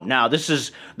Now, this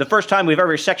is the first time we've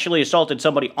ever sexually assaulted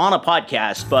somebody on a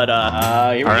podcast, but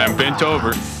here we All right, go. I'm bent over.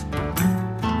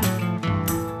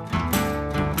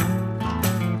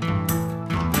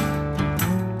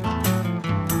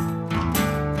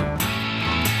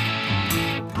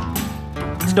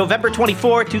 It's November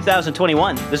 24,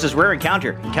 2021. This is Rare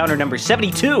Encounter, encounter number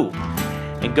 72.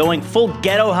 And going full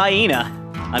ghetto hyena,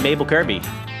 I'm Abel Kirby.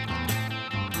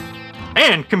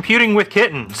 And computing with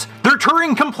kittens. They're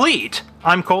Turing complete.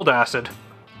 I'm Cold Acid.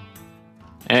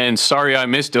 And sorry I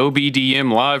missed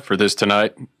OBDM live for this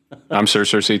tonight. I'm Sir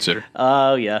Seat Sitter.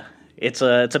 Oh, yeah. It's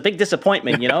a big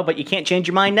disappointment, but you can't change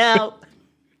your mind now.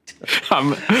 But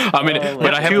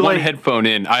I have one headphone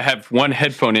in. I have one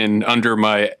headphone in under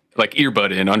my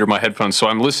earbud in under my headphones, so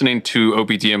I'm listening to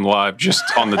OBDM live just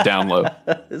on the download.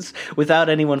 Without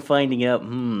anyone finding out.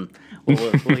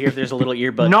 We'll hear if there's a little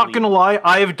earbud. Not gonna lie,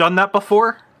 I have done that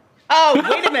before. Oh,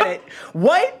 wait a minute.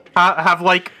 What? Have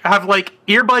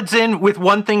earbuds in with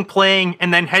one thing playing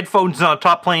and then headphones on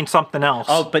top playing something else.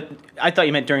 Oh, but I thought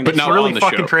you meant during the But not show. It's really on the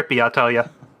fucking show. trippy, I'll tell you.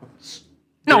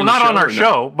 No, During the not show on our or no?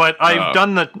 show, but I've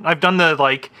done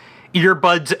the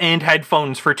earbuds and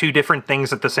headphones for two different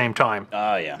things at the same time.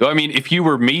 Oh, yeah. I mean, if you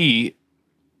were me,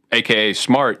 aka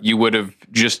smart, you would have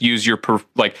just used you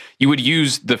would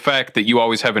use the fact that you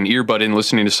always have an earbud in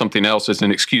listening to something else as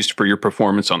an excuse for your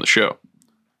performance on the show.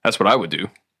 That's what I would do.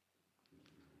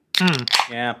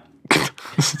 Yeah.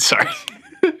 Sorry.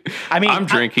 I mean, I'm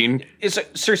drinking.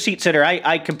 Sir Seat Sitter,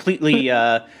 I completely,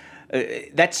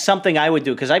 that's something I would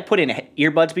do, because I put in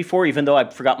earbuds before, even though I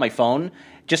forgot my phone,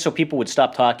 just so people would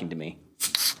stop talking to me.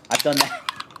 I've done that.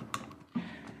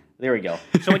 There we go.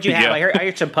 So what'd you have? Yeah. I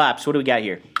heard some pops. What do we got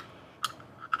here?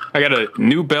 I got a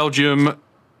New Belgium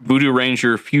Voodoo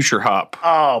Ranger Future Hop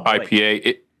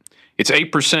IPA. It's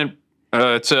 8%.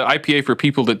 It's an IPA for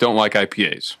people that don't like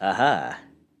IPAs. Aha.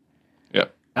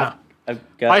 Yeah.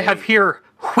 I have here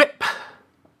Whip.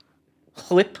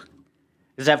 Whip.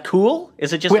 Does it have cool?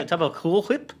 Is it just Whip. a type of cool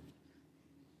whip?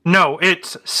 No,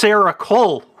 it's Sarah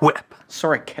Cole Whip.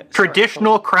 Sorry.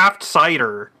 Traditional craft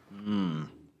cider.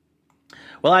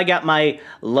 Well, I got my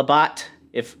Labatt,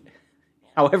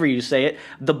 however you say it,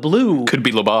 the blue Could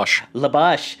be Labash.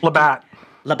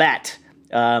 Labatt.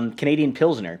 Canadian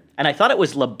Pilsner. And I thought it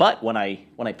was Labutt when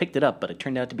I picked it up, but it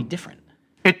turned out to be different.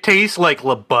 It tastes like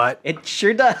Labutt. It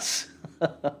sure does.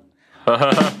 It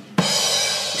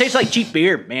tastes like cheap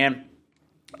beer, man.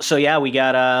 So yeah, we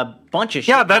got a bunch of shit.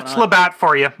 Yeah, that's going on. Labatt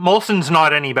for you. Molson's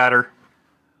not any better.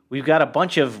 We've got a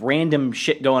bunch of random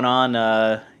shit going on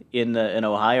in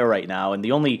Ohio right now, and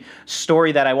the only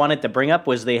story that I wanted to bring up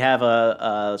was they have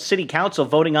a city council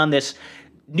voting on this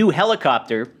new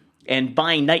helicopter and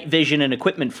buying night vision and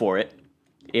equipment for it.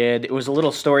 And it was a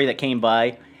little story that came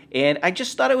by, and I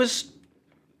just thought it was,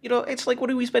 it's like, what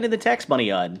are we spending the tax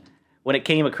money on? When it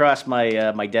came across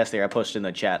my my desk there, I posted in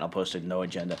the chat, and I'll post it in No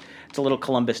Agenda. It's a little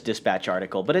Columbus Dispatch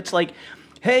article, but it's like,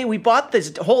 hey, we bought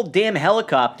this whole damn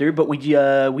helicopter, but we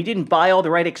didn't buy all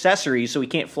the right accessories, so we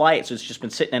can't fly it, so it's just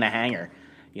been sitting in a hangar.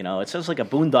 It sounds like a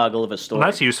boondoggle of a story. Well,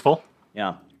 that's useful.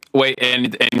 Yeah. Wait,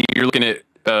 and you're looking at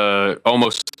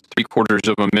almost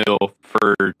 $750,000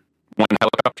 for one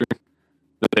helicopter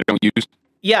that they don't use?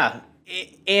 Yeah,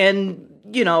 and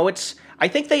I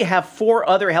think they have 4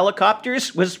 other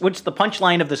helicopters, which the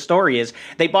punchline of the story is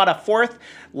they bought a 4th,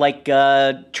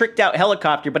 tricked out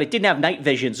helicopter, but it didn't have night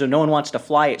vision, so no one wants to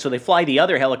fly it, so they fly the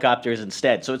other helicopters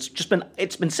instead. So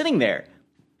it's been sitting there.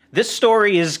 This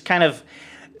story is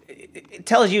it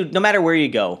tells you no matter where you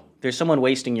go, there's someone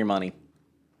wasting your money.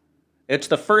 It's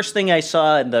the first thing I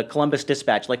saw in the Columbus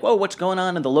Dispatch, whoa, what's going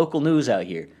on in the local news out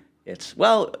here? It's,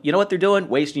 well, you know what they're doing?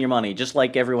 Wasting your money, just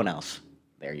like everyone else.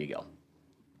 There you go.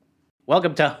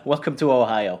 Welcome to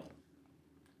Ohio.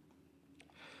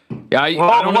 Yeah, I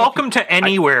don't know welcome to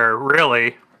anywhere,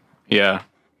 really. Yeah.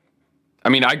 I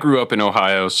mean, I grew up in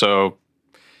Ohio, so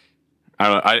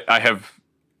I have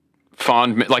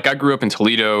fond, I grew up in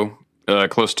Toledo,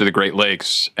 close to the Great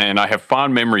Lakes, and I have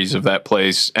fond memories of that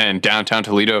place and downtown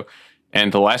Toledo.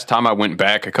 And the last time I went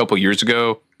back a couple years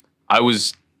ago, it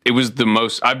was the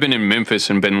most, I've been in Memphis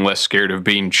and been less scared of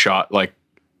being shot.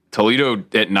 Toledo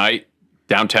at night,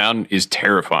 downtown is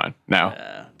terrifying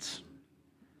now.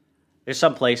 There's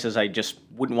some places I just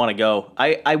wouldn't want to go.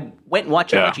 I went and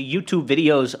watched a bunch of YouTube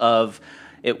videos of,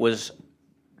 it was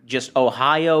just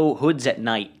Ohio Hoods at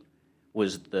Night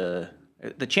was the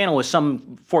channel was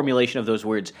some formulation of those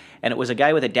words. And it was a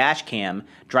guy with a dash cam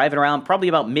driving around probably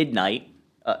about midnight,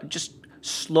 just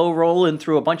slow rolling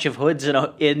through a bunch of hoods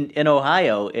in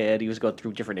Ohio, and he was going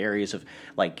through different areas of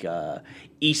like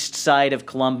east side of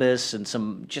Columbus and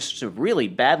some really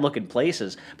bad looking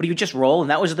places. But he would just roll, and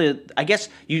that was I guess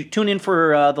you tune in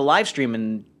for the live stream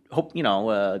and hope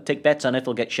take bets on if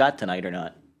he'll get shot tonight or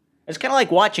not. It's kind of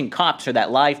like watching Cops or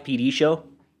that live PD show.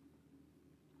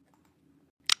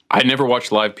 I never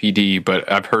watched live PD,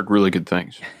 but I've heard really good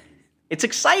things. It's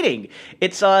exciting.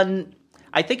 It's on.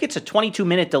 I think it's a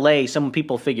 22-minute delay. Some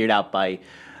people figured out by,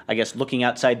 I guess, looking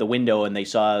outside the window and they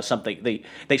saw something.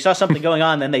 They saw something going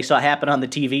on, then they saw happen on the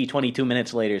TV 22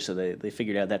 minutes later. So they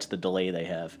figured out that's the delay they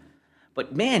have.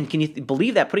 But man, can you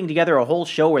believe that, putting together a whole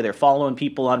show where they're following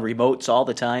people on remotes all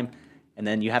the time, and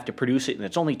then you have to produce it, and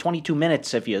it's only 22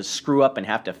 minutes if you screw up and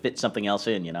have to fit something else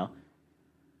in.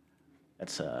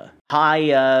 That's a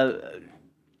high.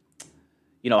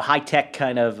 High tech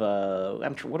kind of.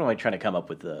 What am I trying to come up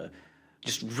with?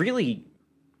 Just really,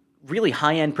 really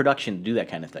high end production to do that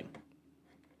kind of thing.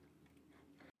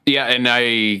 Yeah, and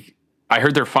I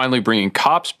heard they're finally bringing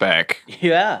Cops back.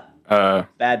 Yeah.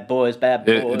 Bad boys.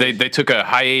 They took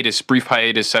a brief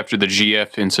hiatus after the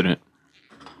GF incident.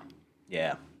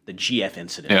 Yeah, the GF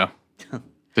incident. Yeah,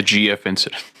 the GF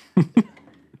incident.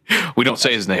 We don't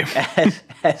say his name.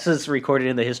 As is recorded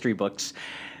in the history books,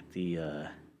 the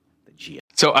GF.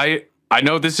 So I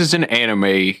know this is an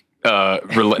anime,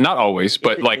 not always,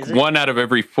 but like one out of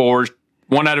every four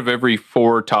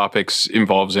topics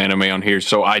involves anime on here.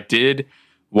 So I did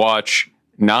watch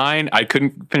 9. I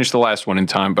couldn't finish the last one in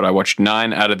time, but I watched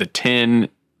 9 out of the 10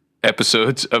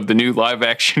 episodes of the new live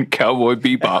action Cowboy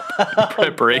Bebop in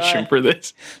preparation for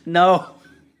this. No.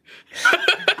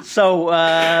 So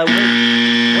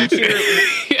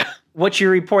what's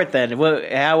your report then?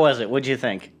 How was it? What'd you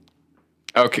think?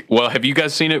 Okay, well, have you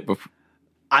guys seen it before?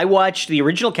 I watched the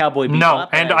original Cowboy Bebop. No,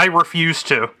 and I refuse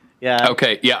to. Yeah.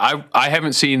 Okay, yeah, I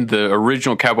haven't seen the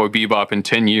original Cowboy Bebop in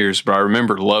 10 years, but I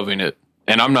remember loving it.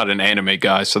 And I'm not an anime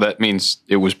guy, so that means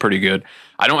it was pretty good.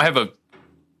 I don't have a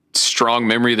strong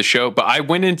memory of the show, but I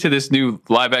went into this new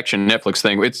live action Netflix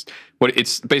thing.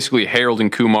 It's basically Harold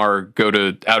and Kumar go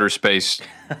to outer space.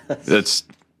 That's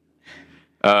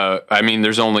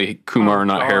there's only Kumar,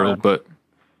 not Harold, but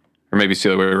or maybe it's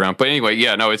the other way around. But anyway,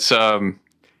 yeah, no, it's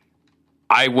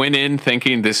I went in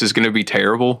thinking this is going to be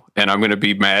terrible and I'm going to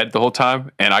be mad the whole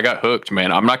time, and I got hooked,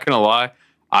 man. I'm not going to lie.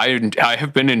 I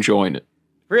have been enjoying it.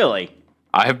 Really?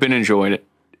 I have been enjoying it.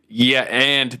 Yeah,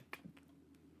 and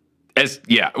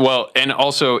and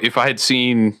also if I had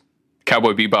seen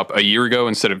Cowboy Bebop a year ago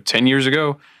instead of 10 years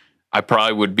ago, I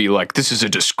probably would be like, this is a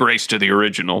disgrace to the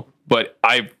original. But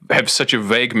I have such a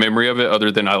vague memory of it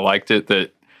other than I liked it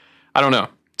that I don't know.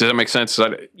 Does that make sense?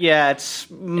 Yeah, it's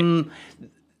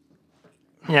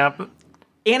yeah.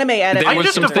 Anime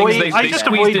adaptation. I just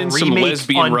avoid remakes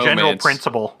on romance. General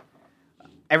Principle.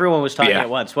 Everyone was talking at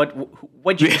once.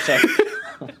 What'd you say?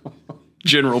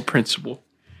 General Principle.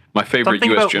 My favorite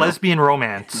Something U.S. about general. lesbian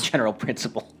romance. General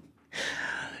Principle.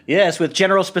 Yes, with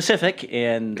General Specific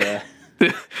and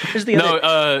here's the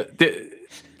other.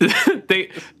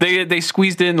 They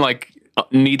squeezed in like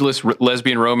needless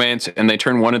lesbian romance, and they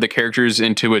turned one of the characters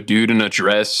into a dude in a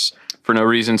dress for no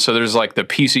reason. So there's like the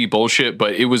PC bullshit,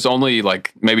 but it was only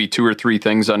like maybe 2 or 3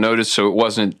 things I noticed. So it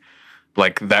wasn't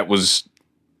like that was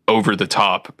over the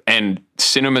top. And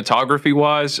cinematography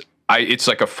wise, it's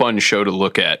like a fun show to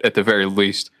look at the very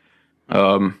least.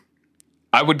 I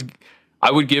would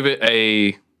give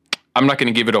it I'm not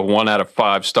going to give it a 1 out of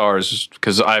 5 stars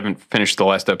because I haven't finished the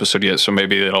last episode yet, so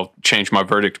maybe it'll change my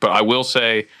verdict. But I will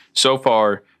say, so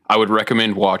far, I would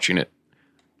recommend watching it.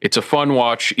 It's a fun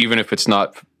watch, even if it's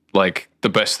not like the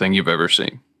best thing you've ever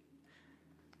seen.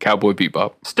 Cowboy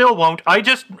Bebop. Still won't. I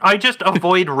just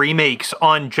avoid remakes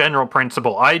on General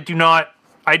Principle. I do not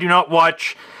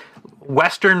watch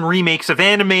Western remakes of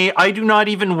anime. I do not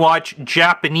even watch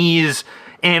Japanese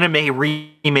anime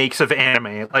remakes of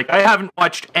anime. Like, I haven't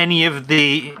watched any of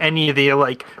the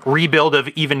like rebuild of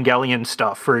Evangelion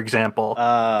stuff, for example,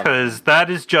 because that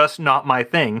is just not my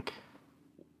thing.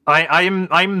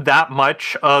 I'm that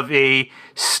much of a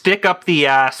stick up the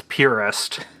ass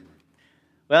purist.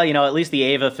 Well, at least the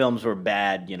Eva films were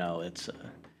bad. It's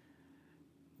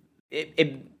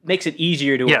it makes it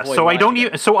easier to avoid.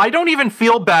 So I don't even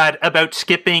feel bad about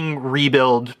skipping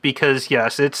Rebuild because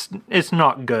yes, it's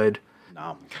not good.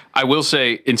 No. I will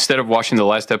say, instead of watching the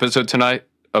last episode tonight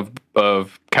of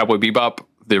Cowboy Bebop,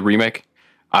 the remake,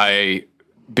 I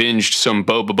binged some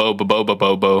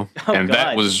Bobo, and God.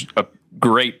 that was a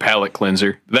great palate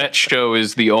cleanser. That show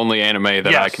is the only anime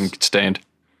that I can stand.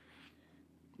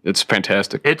 It's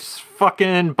fantastic. It's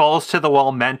fucking balls to the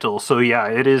wall mental. So yeah,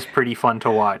 it is pretty fun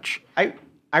to watch.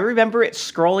 I remember it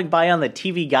scrolling by on the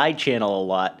TV Guide channel a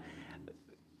lot.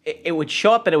 It would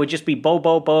show up and it would just be Bo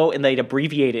Bo Bo, and they'd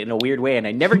abbreviate it in a weird way, and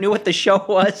I never knew what the show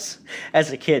was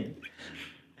as a kid.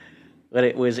 But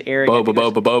it was airing. Bo Bo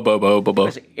Bo Bo Bo Bo Bo Bo. It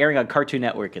was airing on Cartoon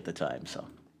Network at the time, so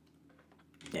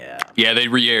yeah. Yeah, they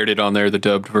re-aired it on there, the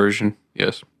dubbed version.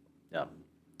 Yes. Yeah.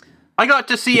 I got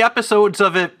to see episodes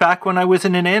of it back when I was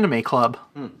in an anime club.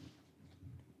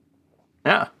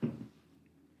 Yeah.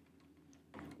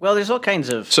 Well, there's all kinds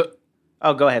of. So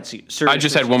Oh, go ahead, sir. I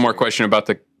just had one more question about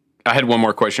the. I had one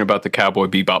more question about the Cowboy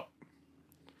Bebop.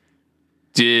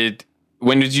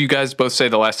 When did you guys both say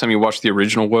the last time you watched the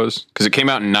original was? Because it came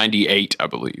out in '98, I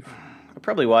believe. I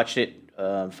probably watched it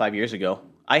 5 years ago.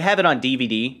 I have it on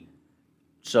DVD,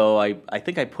 so I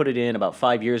think I put it in about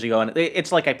 5 years ago, and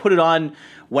it's like I put it on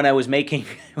when I was making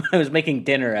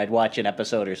dinner. I'd watch an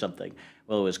episode or something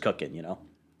while it was cooking, you know.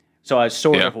 So I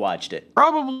sort of watched it.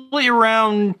 Probably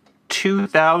around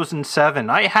 2007.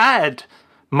 I had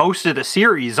most of the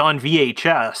series on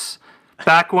VHS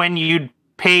back when you'd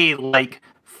pay like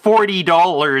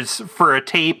 $40 for a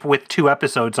tape with 2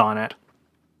 episodes on it.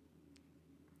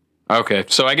 Okay,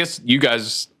 so I guess you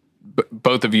guys,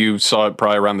 both of you, saw it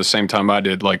probably around the same time I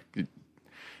did, like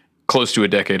close to a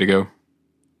decade ago,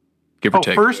 give or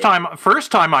take. First time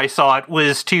I saw it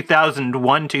was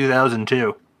 2001,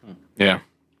 2002. Yeah.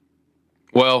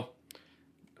 Well,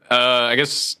 I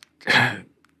guess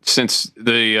since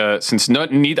neither,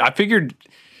 I figured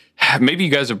maybe you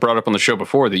guys have brought up on the show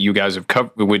before that you guys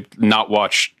would not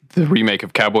watch the remake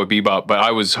of Cowboy Bebop, but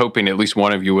I was hoping at least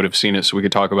one of you would have seen it so we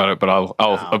could talk about it. But I'll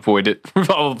avoid it.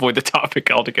 I'll avoid the topic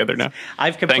altogether now.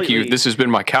 Thank you. This has been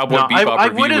my Cowboy Bebop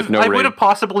review with no rating. I would have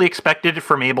possibly expected it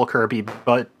from Abel Kirby,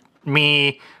 but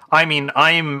I'm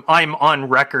on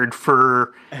record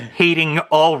for hating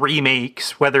all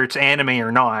remakes, whether it's anime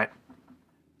or not.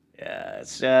 Yeah,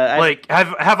 it's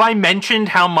have I mentioned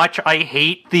how much I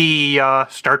hate the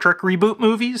Star Trek reboot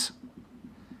movies?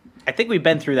 I think we've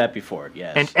been through that before,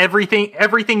 yes. And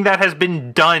everything that has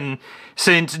been done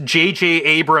since J.J.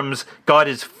 Abrams got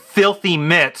his filthy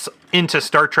mitts into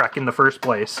Star Trek in the first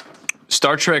place.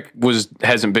 Star Trek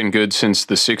hasn't been good since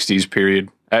the 60s period.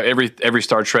 Every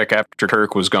Star Trek after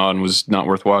Kirk was gone was not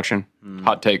worth watching.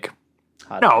 Hot take.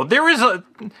 No, there was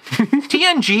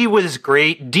TNG was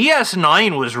great.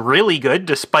 DS9 was really good,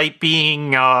 despite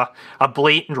being a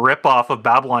blatant ripoff of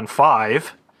Babylon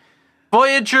 5.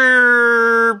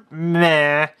 Voyager,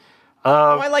 meh.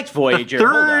 I liked Voyager. The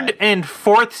third and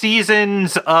fourth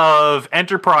seasons of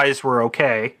Enterprise were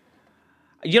okay.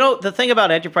 You know, the thing about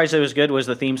Enterprise that was good was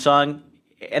the theme song,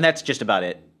 and that's just about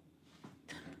it.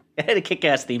 It had a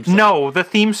kick-ass theme song. No, the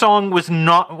theme song was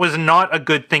not a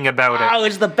good thing about it. Oh,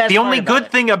 it's the best. The only good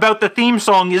thing about the theme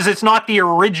song is it's not the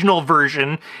original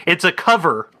version. It's a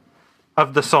cover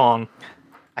of the song.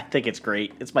 I think it's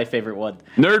great. It's my favorite one.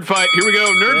 Nerd fight. Here we go.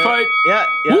 Nerd fight. Yeah.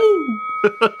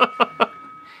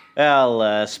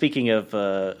 Well, speaking of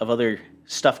other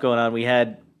stuff going on, we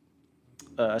had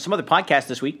some other podcasts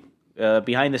this week.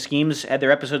 Behind the Schemes had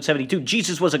their episode 72.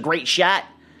 Jesus was a great shot.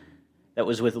 That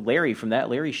was with Larry from That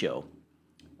Larry Show.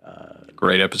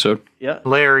 Great episode. Yeah.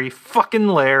 Fucking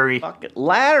Larry.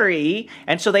 Larry.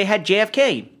 And so they had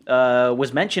JFK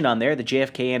was mentioned on there, the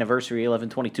JFK anniversary,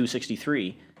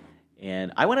 11/22/63.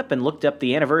 And I went up and looked up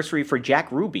the anniversary for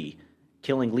Jack Ruby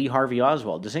killing Lee Harvey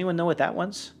Oswald. Does anyone know what that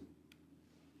one's?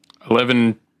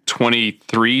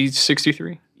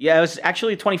 11/23/63? Yeah, it was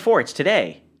actually 24. It's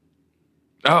today.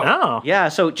 Oh. Yeah,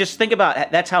 so just think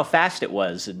about that's how fast it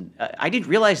was. And I didn't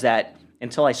realize that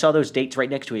until I saw those dates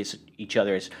right next to each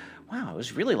other. Wow, it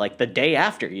was really like the day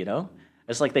after, you know?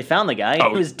 It's like they found the guy.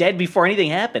 He was dead before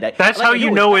anything happened. That's how you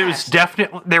know it was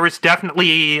definitely, there was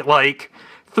definitely like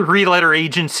 3-letter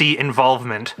agency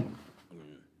involvement.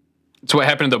 That's what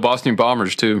happened to the Boston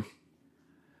Bombers, too.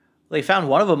 They found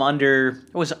one of them under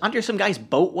some guy's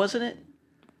boat, wasn't it?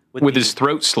 With his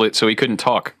throat slit so he couldn't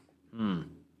talk. Then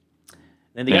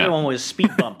the other one was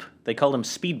Speed Bump. They called him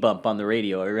Speed Bump on the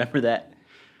radio. I remember that.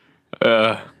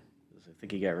 I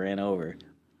think he got ran over.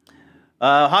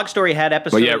 Hog Story had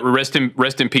episode... Well, yeah, rest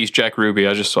in peace, Jack Ruby.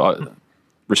 I just saw it.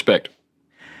 Respect.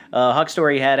 Hog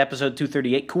Story had episode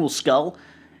 238, Cool Skull.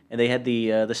 And they had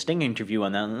the Sting interview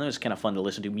on that, and that was kind of fun to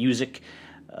listen to. Music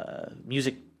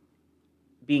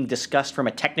being discussed from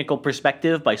a technical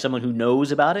perspective by someone who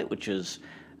knows about it, which is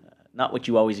not what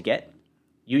you always get.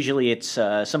 Usually it's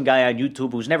some guy on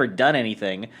YouTube who's never done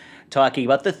anything talking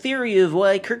about the theory of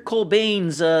why Kurt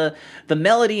Cobain's the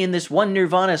melody in this one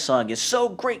Nirvana song is so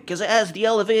great because it has the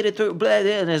elevated through, blah,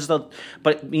 blah,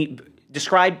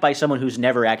 described by someone who's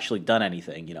never actually done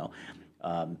anything, you know.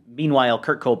 Meanwhile,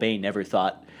 Kurt Cobain never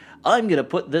thought I'm going to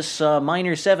put this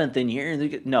minor seventh in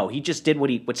here. No, he just did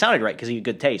what sounded right because he had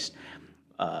good taste,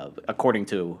 according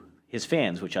to his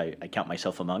fans, which I count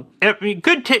myself among. I mean,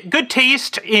 good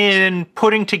taste in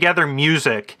putting together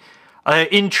music.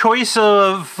 In choice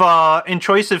of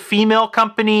female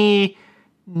company,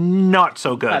 not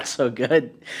so good. Not so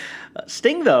good.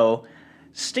 Sting though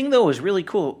is really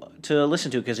cool to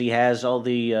listen to because he has all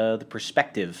the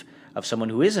perspective of someone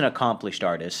who is an accomplished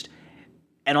artist,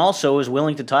 and also is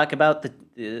willing to talk about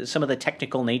some of the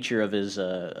technical nature of his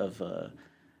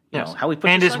how he puts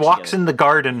and his walks in the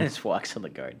garden. His walks in the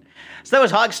garden. So that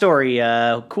was Hog Story.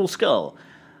 Cool Skull.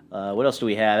 What else do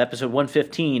we have? Episode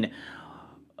 115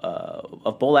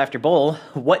 of Bowl After Bowl.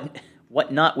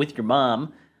 What not with your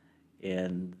mom?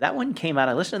 And that one came out.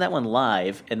 I listened to that one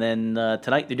live, and then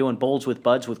tonight they're doing Bowls with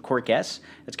Buds with Cork S.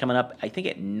 It's coming up, I think,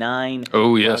 at 9.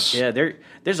 Oh yes, yeah.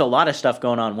 There's a lot of stuff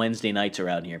going on Wednesday nights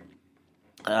around here.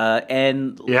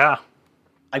 And yeah,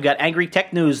 I've got Angry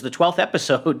Tech News. The 12th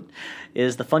episode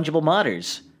is the Fungible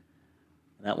Modders.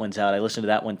 That one's out. I listened to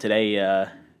that one today.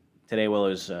 Today while I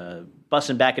was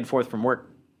bussing back and forth from work.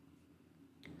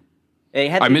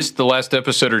 I missed the last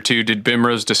episode or two. Did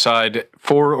Bimrose decide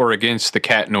for or against the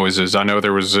cat noises? I know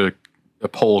there was a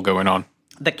poll going on.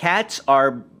 The cats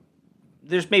are...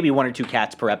 There's maybe 1 or 2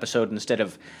 cats per episode instead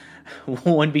of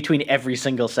one between every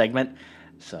single segment.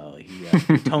 So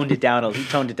he toned it down. He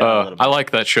toned it down a little bit. I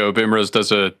like that show. Bimrose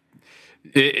does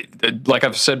like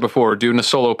I've said before, doing a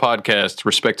solo podcast,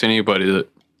 respect to anybody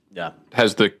that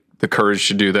has the courage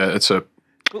to do that.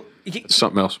 It's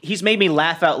something else. He's made me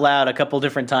laugh out loud a couple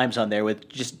different times on there with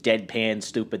just deadpan,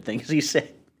 stupid things he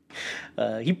said.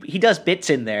 He does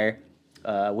bits in there,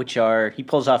 which are he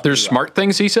pulls off. There's smart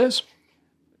things he says.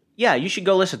 Yeah, you should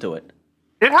go listen to it.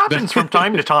 It happens from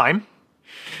time to time.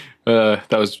 That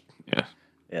was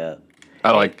yeah.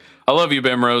 I love you,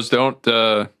 Bimrose.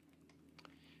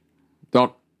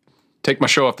 Don't take my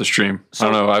show off the stream. I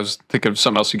don't know. I was thinking of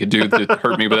something else you could do that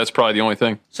hurt me, but that's probably the only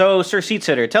thing. So, Sir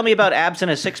Seatsitter, tell me about Abs in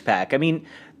a Six Pack. I mean,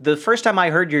 the first time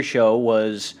I heard your show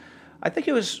was, I think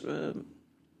it was,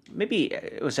 maybe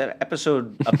it was an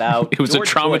episode about It was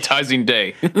George a traumatizing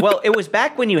day. Well, it was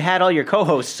back when you had all your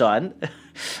co-hosts on,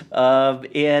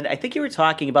 and I think you were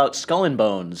talking about Skull and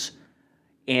Bones.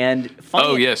 And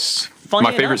oh, yes.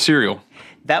 My favorite cereal.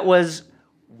 That was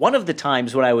one of the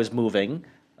times when I was moving.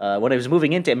 When I was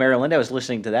moving into Maryland, I was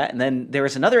listening to that. And then there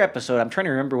was another episode. I'm trying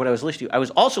to remember what I was listening to. I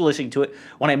was also listening to it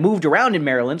when I moved around in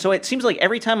Maryland. So it seems like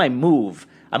every time I move,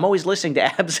 I'm always listening to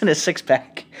Abs in a Six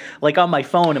Pack, like on my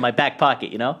phone in my back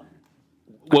pocket, you know?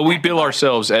 Well, we bill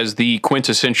ourselves as the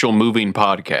quintessential moving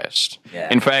podcast. Yeah.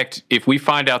 In fact, if we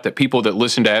find out that people that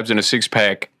listen to Abs in a Six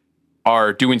Pack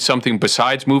are doing something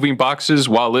besides moving boxes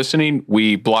while listening,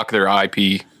 we block their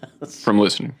IP from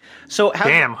listening. So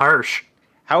damn harsh.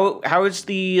 How is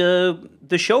the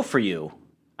show for you?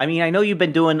 I mean, I know you've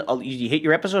been doing. You hit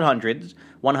your episode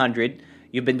 100.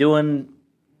 You've been doing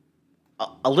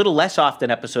a little less often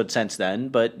episodes since then,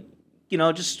 but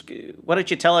just why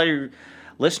don't you tell our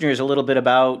listeners a little bit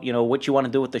about what you want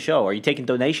to do with the show? Are you taking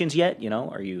donations yet?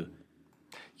 Are you?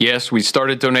 Yes, we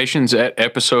started donations at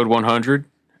episode 100,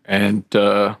 and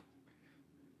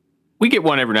we get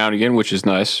one every now and again, which is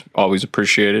nice. Always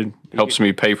appreciated. Helps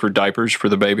me pay for diapers for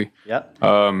the baby. Yep.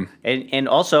 And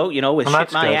also, with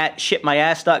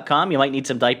shipmyass.com, you might need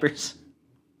some diapers.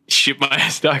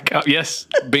 Shipmyass.com. Yes.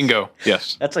 Bingo.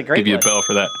 Yes. That's a great Give you one. a bell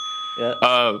for that. Yeah.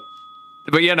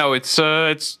 But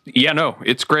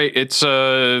it's great. It's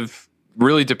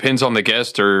really depends on the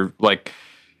guest or like.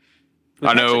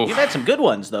 I know you've had some good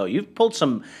ones though. You've pulled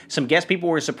some guests people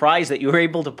were surprised that you were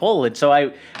able to pull, and so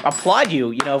I applaud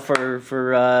you. For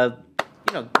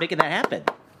making that happen.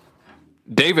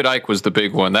 David Icke was the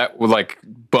big one that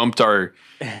bumped our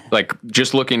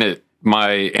just looking at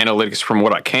my analytics from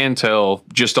what I can tell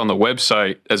just on the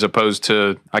website as opposed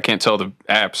to I can't tell the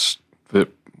apps that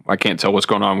I can't tell what's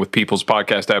going on with people's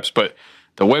podcast apps, but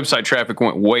the website traffic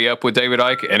went way up with David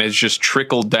Icke, and it's just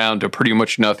trickled down to pretty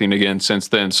much nothing again since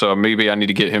then. So maybe I need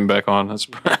to get him back on. That's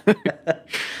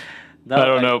No, I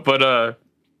don't know, but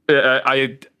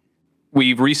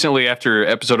we recently, after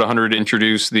episode 100,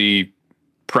 introduced the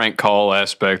prank call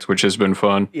aspect, which has been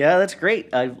fun. Yeah, that's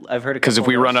great. I've heard because if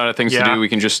we run out of things to do, we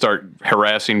can just start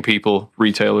harassing people,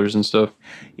 retailers, and stuff.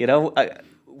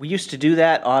 We used to do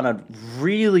that on a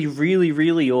really, really,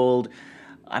 really old.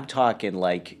 I'm talking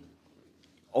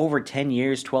over 10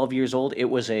 years, 12 years old. It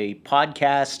was a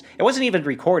podcast. It wasn't even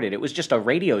recorded. It was just a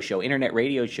radio show, internet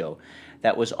radio show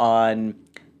that was on.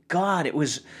 God, it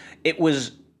was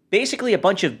basically a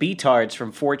bunch of betards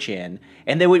from 4chan,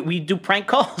 and we do prank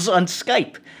calls on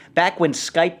Skype. Back when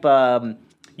Skype,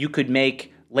 you could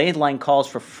make landline calls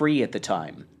for free at the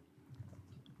time.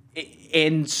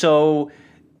 And so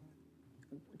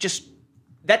just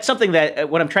that's something that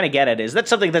what I'm trying to get at is that's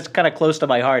something that's kind of close to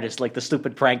my heart is like the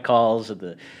stupid prank calls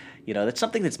and that's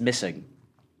something that's missing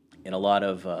in a lot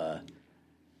of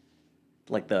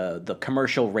like the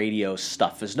commercial radio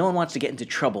stuff is no one wants to get into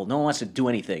trouble. No one wants to do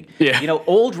anything. Yeah.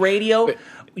 Old radio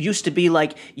used to be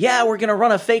like, yeah, we're going to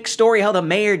run a fake story how the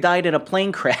mayor died in a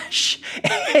plane crash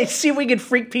and see if we can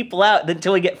freak people out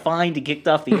until we get fined and kicked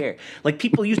off the air. Like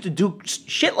people used to do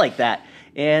shit like that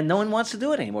and no one wants to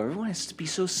do it anymore. Everyone has to be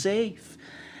so safe.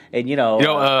 And,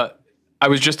 I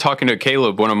was just talking to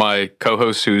Caleb, one of my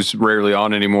co-hosts who's rarely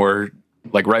on anymore,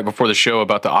 like right before the show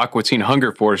about the Aqua Teen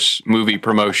Hunger Force movie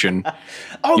promotion.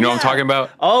 What I'm talking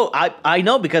about? Oh, I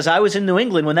know because I was in New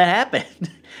England when that happened.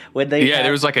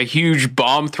 There was like a huge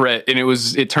bomb threat, and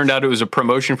it turned out it was a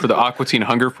promotion for the Aqua Teen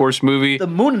Hunger Force movie. The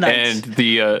Mooninites.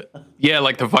 And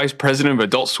like the vice president of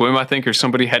Adult Swim, I think, or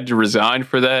somebody had to resign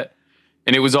for that.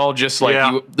 And it was all just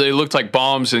like, they looked like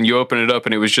bombs, and you open it up,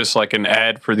 and it was just like an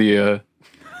ad for the...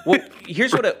 Well,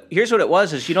 here's what it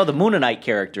was is, the Moonanite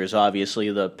characters, obviously,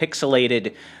 the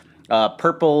pixelated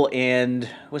purple and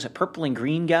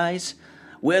green guys?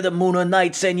 We're the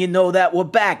Moonanites, and that we're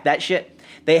back. That shit.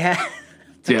 They had...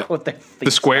 the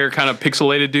square kind of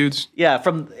pixelated dudes. Yeah,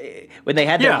 from when they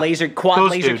had their quad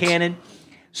laser cannon.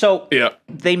 So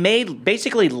they made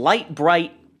basically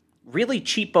really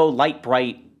cheapo light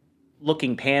bright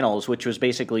looking panels, which was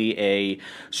basically a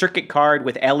circuit card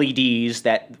with LEDs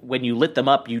that when you lit them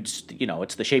up, it's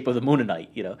the shape of the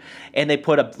Moonanite, and they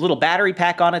put a little battery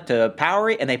pack on it to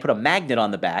power it, and they put a magnet on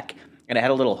the back, and it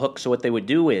had a little hook. So what they would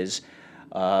do is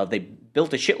they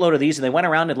built a shitload of these, and they went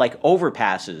around in like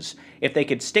overpasses. If they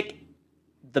could stick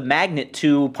the magnet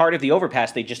to part of the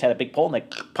overpass, they just had a big pole, and they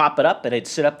pop it up, and it'd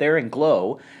sit up there and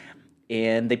glow.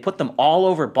 And they put them all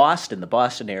over the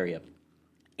Boston area.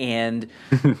 And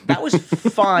that was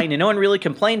fine, and no one really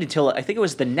complained until I think it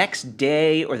was the next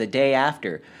day or the day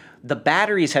after. The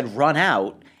batteries had run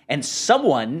out, and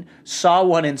someone saw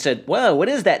one and said, "Whoa, what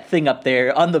is that thing up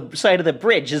there on the side of the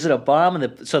bridge? Is it a bomb?"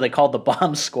 And so they called the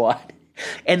bomb squad,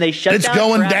 and they shut down. It's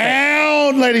going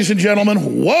down, ladies and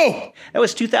gentlemen. Whoa! That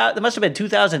was 2000. That must have been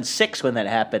 2006 when that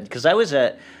happened, because I was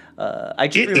at. I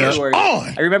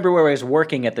remember where I was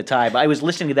working at the time. I was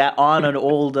listening to that on an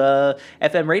old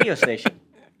FM radio station.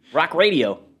 Rock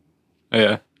radio.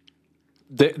 Yeah.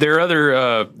 Their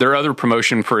other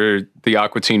promotion for the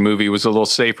Aqua Teen movie was a little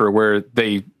safer, where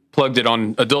they plugged it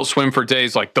on Adult Swim for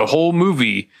days. Like the whole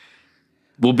movie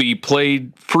will be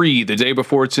played free the day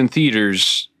before it's in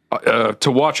theaters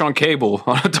to watch on cable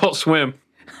on Adult Swim.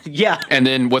 Yeah. And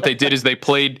then what they did is they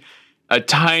played a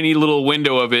tiny little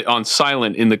window of it on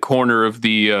silent in the corner of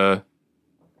the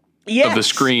of the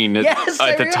screen at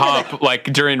the top, that. Like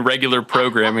during regular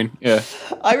programming. Yeah,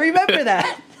 I remember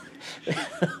that.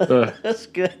 That's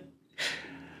good.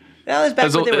 That was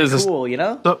back when they were cool,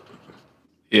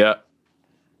 Yeah,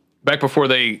 back before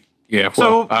they. Yeah,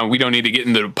 well, we don't need to get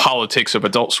into the politics of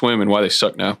Adult Swim and why they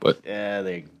suck now, but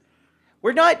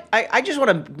we're not. I just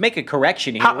want to make a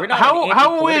correction here. We're not an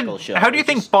anti-political show. How do you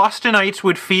think Bostonites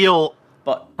would feel?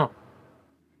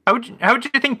 How would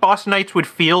you think Bostonites would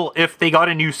feel if they got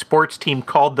a new sports team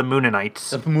called the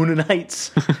Moonanites? The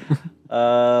Moonanites?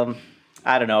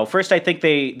 I don't know. First, I think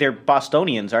they're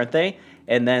Bostonians, aren't they?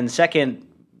 And then second...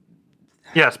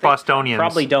 Yes, Bostonians.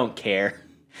 Probably don't care.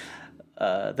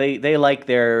 They like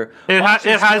their... It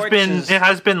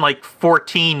has been like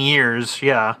 14 years,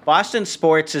 yeah. Boston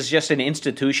sports is just an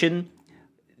institution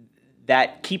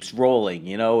that keeps rolling,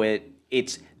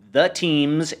 it's... the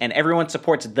teams, and everyone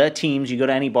supports the teams. You go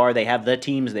to any bar, they have the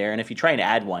teams there, and if you try and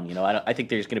add one, I think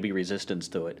there's going to be resistance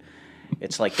to it.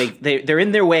 It's like they're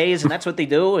in their ways, and that's what they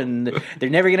do, and they're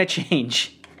never going to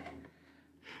change.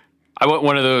 I want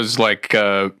one of those like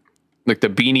the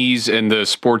beanies and the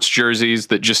sports jerseys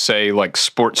that just say like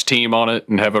sports team on it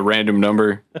and have a random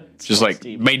number, just like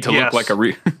team. Made to look like a.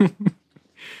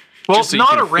 Well, so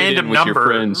not a random number. Your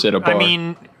friends at a bar.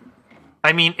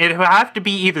 I mean, it would have to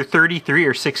be either 33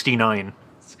 or 69.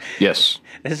 Yes.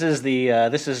 This is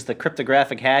the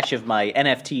cryptographic hash of my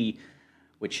NFT,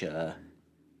 which I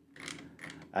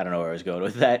don't know where I was going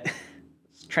with that.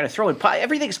 Trying to throw in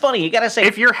everything's funny. You gotta say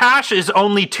if your hash is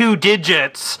only 2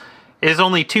 digits,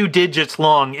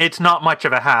 long, it's not much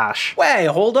of a hash. Wait,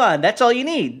 hold on. That's all you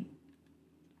need.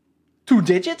 2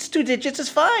 digits? 2 digits is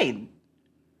fine.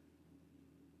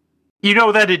 You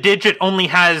know that a digit only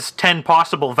has 10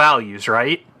 possible values,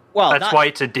 right? Well, that's why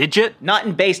it's a digit? Not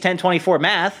in base 1024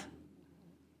 math.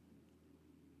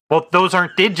 Well, those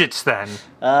aren't digits then.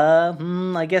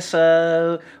 I guess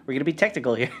we're going to be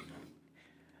technical here.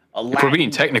 If we're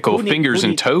being technical, fingers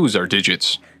and toes are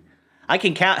digits. I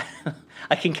can count.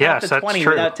 I can count Yes, to that's 20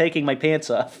 true. without taking my pants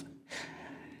off.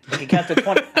 I can count to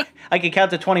 20. I can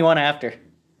count to 21 after.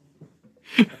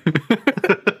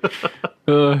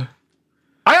 I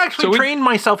actually trained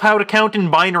myself how to count in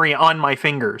binary on my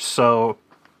fingers, so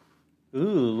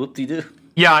Ooh, whoop-de-doo.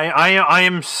 yeah, I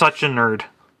am such a nerd.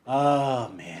 Oh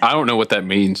man, I don't know what that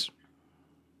means.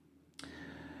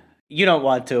 you don't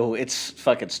want to. It's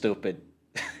fucking stupid.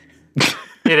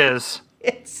 It is.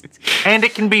 And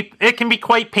it can be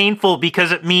quite painful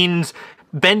because it means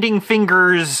bending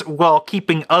fingers while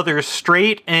keeping others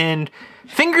straight, and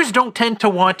fingers don't tend to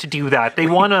want to do that. They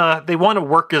wanna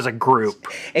work as a group.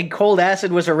 And Cold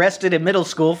Acid was arrested in middle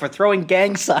school for throwing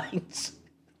gang signs.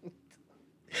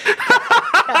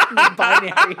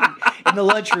 Binary in the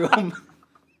lunchroom.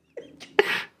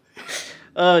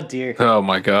 Oh dear. Oh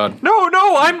my god. No,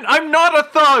 I'm not a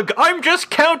thug. I'm just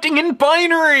counting in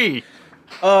binary.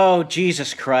 Oh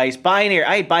Jesus Christ. Binary.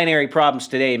 I had binary problems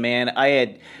today, man. I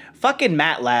had fucking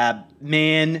MATLAB,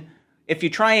 man. If you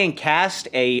try and cast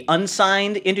a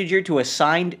unsigned integer to a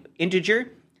signed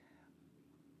integer,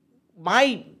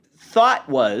 my thought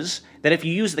was that if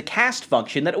you use the cast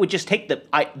function, that it would just take the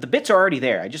bits are already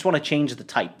there. I just want to change the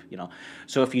type,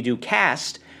 So if you do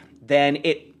cast, then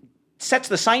it sets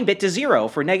the sign bit to 0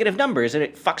 for negative numbers, and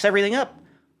it fucks everything up.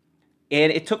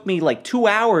 And it took me like 2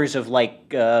 hours of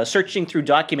searching through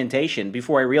documentation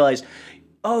before I realized,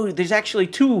 oh, there's actually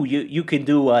two. You can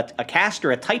do a cast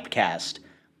or a typecast,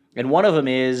 and one of them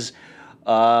is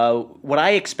what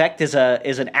I expect is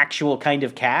an actual kind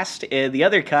of cast, and the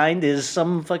other kind is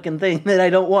some fucking thing that I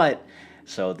don't want.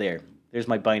 So there's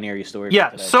my binary story.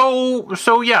 Yeah.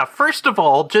 So yeah. First of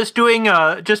all, just doing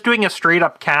a straight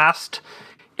up cast.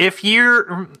 If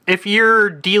you're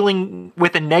dealing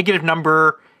with a negative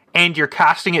number and you're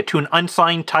casting it to an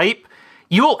unsigned type,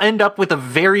 you will end up with a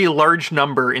very large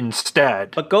number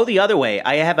instead. But go the other way.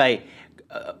 I have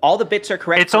all the bits are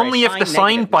correct. It's only if the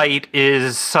sign byte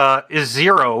is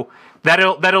 0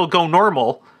 that'll go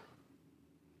normal.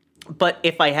 But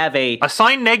if I have a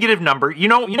signed negative number, you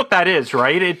know what that is,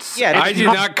 right? I did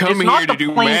not come here to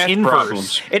do math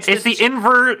problems. It's the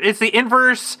inverse. It's the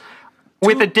inverse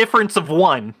with a difference of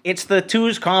 1. It's the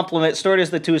 2's complement, stored as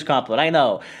the 2's complement. I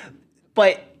know,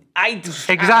 but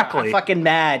exactly. I'm fucking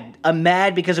mad. I'm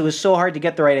mad because it was so hard to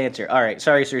get the right answer. All right,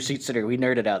 sorry, Sir Seat Sitter. We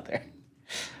nerded out there.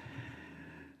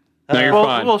 No, you're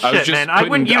fine. Well, shit, man. I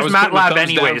wouldn't use MATLAB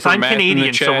anyways. I'm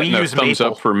Canadian, so we use thumbs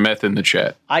Maple. up for meth in the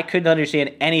chat. I couldn't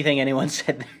understand anything anyone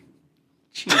said there.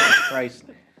 Jesus Christ.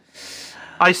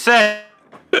 I said,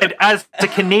 as a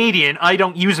Canadian, I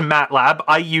don't use MATLAB.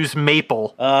 I use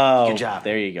Maple. Oh, good job.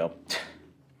 There you go.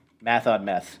 Math on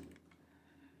meth.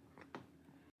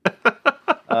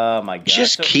 Oh my god.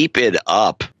 Just keep it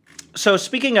up. So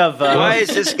speaking of Why is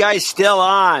this guy still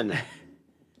on?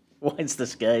 why is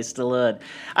this guy still on?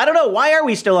 I don't know. Why are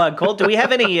we still on, Colt? Do we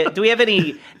have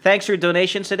any thanks for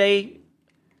donations today?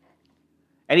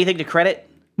 Anything to credit?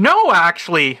 No,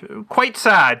 actually, quite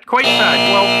sad.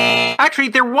 Well, actually,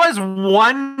 there was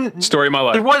one Story of my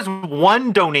life. There was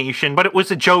one donation, but it was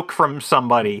a joke from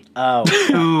somebody Oh,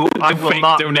 who I will fake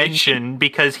not donation. mention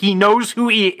because he knows who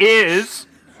he is.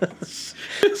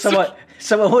 someone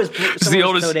was the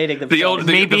oldest- donating the themselves. oldest-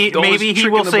 Maybe the oldest he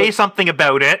trick will in the say book. something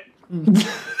about it.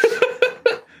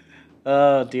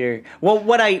 Oh dear. Well,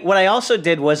 what I also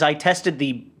did was I tested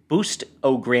the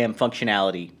boost-o-gram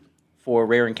functionality for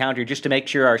Rare Encounter just to make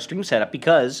sure our stream setup,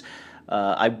 because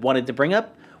I wanted to bring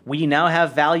up we now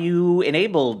have value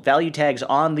tags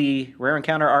on the Rare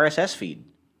Encounter RSS feed.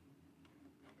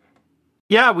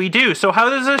 Yeah, we do. So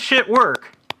how does this shit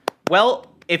work? Well,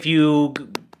 if you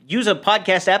use a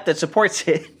podcast app that supports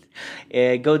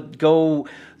it, go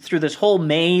through this whole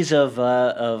maze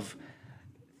of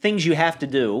things you have to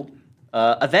do.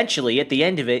 Eventually, at the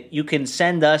end of it, you can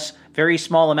send us very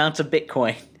small amounts of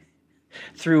Bitcoin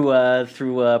through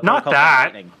Not protocol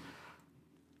that. Lightning.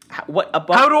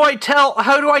 How do I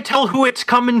tell who it's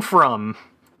coming from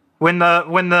when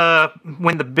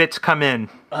the bits come in?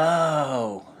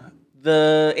 Oh,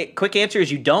 the quick answer is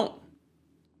you don't.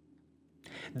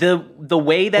 The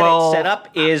way that it's set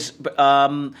up is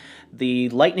the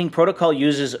Lightning protocol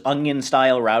uses onion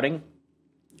style routing.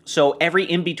 So every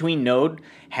in-between node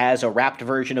has a wrapped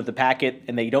version of the packet,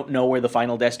 and they don't know where the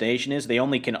final destination is. They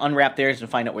only can unwrap theirs and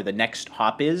find out where the next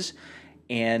hop is.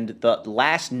 And the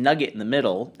last nugget in the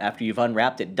middle, after you've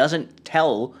unwrapped it, doesn't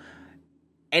tell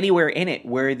anywhere in it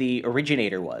where the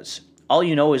originator was. All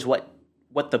you know is what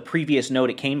the previous node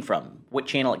it came from, what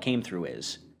channel it came through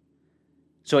is.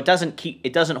 So it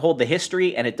doesn't hold the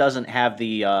history, and it doesn't have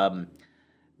the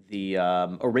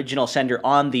original sender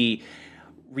on the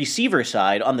receiver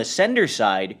side. On the sender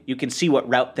side, you can see what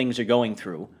route things are going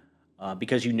through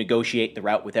because you negotiate the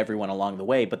route with everyone along the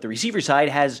way. But the receiver side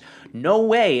has no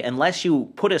way unless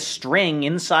you put a string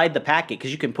inside the packet,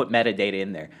 because you can put metadata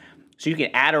in there. So you can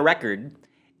add a record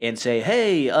and say,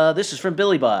 hey, this is from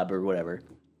Billy Bob or whatever.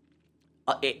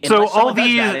 So all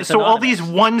these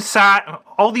one sat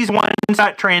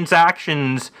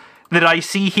transactions that I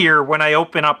see here when I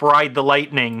open up Ride the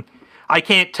Lightning, I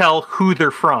can't tell who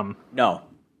they're from. No.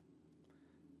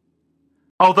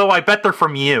 Although I bet they're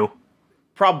from you.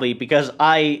 Probably, because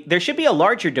there should be a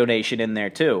larger donation in there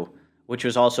too, which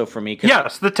was also for me.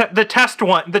 Yes, the test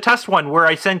one where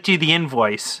I sent you the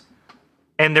invoice,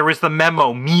 and there was the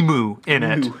memo Mimu in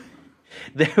it.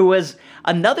 There was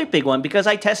another big one because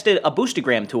I tested a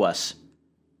Boostagram to us.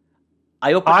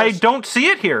 I don't see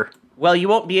it here. Well, you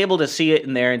won't be able to see it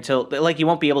in there until, like, you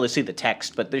won't be able to see the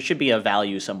text, but there should be a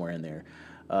value somewhere in there.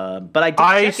 But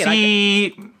I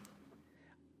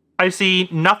see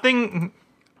nothing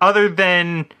other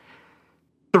than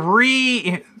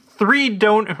three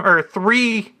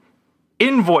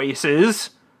invoices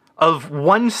of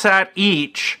 1 sat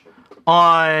each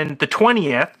on the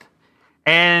 20th,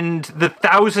 and the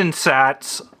 1,000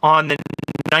 sats on the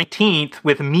 19th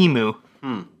with Mimu.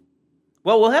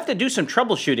 Well, we'll have to do some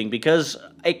troubleshooting because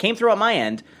it came through on my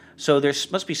end, so there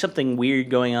must be something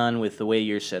weird going on with the way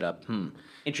you're set up.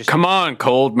 Interesting. Come on,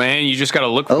 Cold, man. You just got to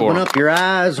look for Open up your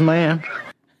eyes, man.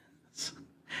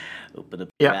 Open up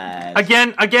your eyes.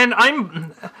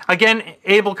 Again,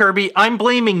 Abel Kirby, I'm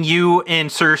blaming you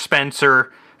and Sir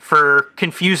Spencer for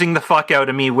confusing the fuck out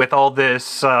of me with all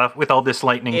this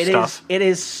lightning stuff. It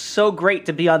is so great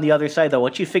to be on the other side, though.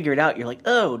 Once you figure it out, you're like,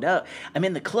 oh, no, I'm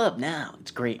in the club now.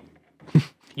 It's great.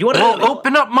 You want to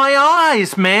open up my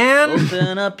eyes, man.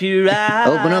 Open up your eyes.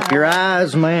 Open up your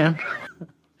eyes, man.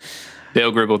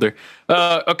 Dale Gribble there.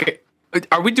 Okay.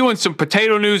 Are we doing some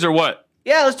potato news or what?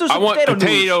 Yeah, let's do some potato news.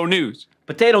 Potato news.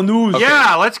 Potato news. Okay.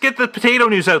 Yeah, let's get the potato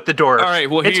news out the door. All right,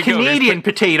 well, here it's you go. Canadian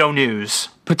potato news.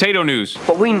 Potato news.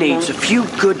 What we need is a few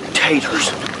good taters.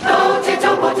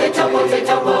 Potato, potato,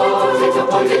 potato, potato, potato,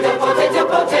 potato, potato,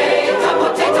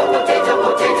 potato, potato,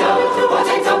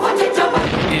 potato.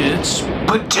 It's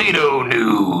potato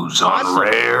news on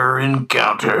Rare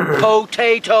Encounter.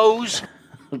 Potatoes.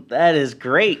 That is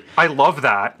great. I love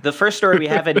that. The first story we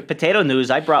have in potato news,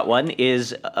 I brought one, is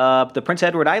the Prince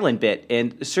Edward Island bit.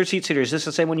 And Sir Seatsitter, is this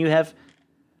the same one you have?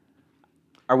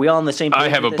 Are we all on the same page? I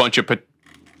have a bunch of...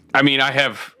 I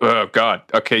have... Oh, God.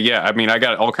 Okay, yeah. I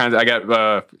got all kinds... I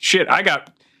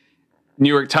got New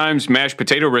York Times mashed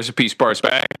potato recipe sparks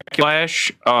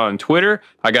backlash on Twitter.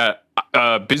 I got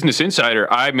Business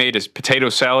Insider. I made a potato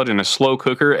salad in a slow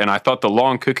cooker, and I thought the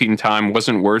long cooking time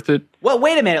wasn't worth it. Well,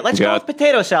 wait a minute. Let's go with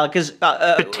potato salad, because...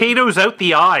 potatoes out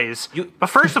the eyes. But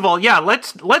first of all, yeah,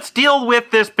 let's deal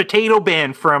with this potato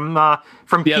ban from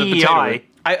PEI.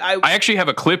 I actually have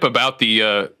a clip about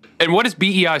the... and what does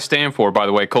BEI stand for, by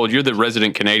the way, Cole? You're the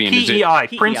resident Canadian. PEI,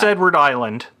 Prince Edward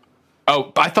Island.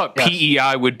 Oh, I thought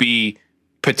PEI would be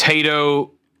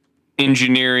Potato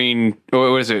Engineering...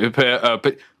 What is it?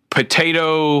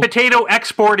 Potato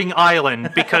exporting island,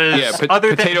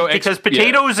 because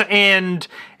potatoes and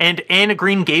Anna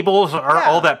Green Gables are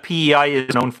all that PEI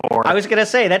is known for. I was gonna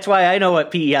say that's why I know what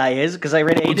PEI is, because I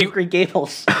read Anna Green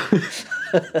Gables.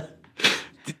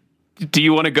 Do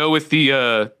you want to go with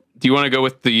the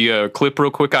clip real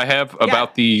quick? I have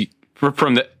about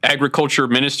from the agriculture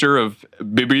minister of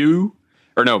Bibiu,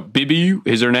 or no, Bibiu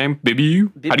is her name.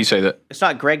 Bibiu. How do you say that? It's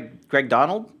not Greg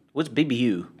Donald. What's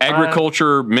Bibiu?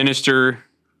 Agriculture minister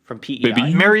from PEI.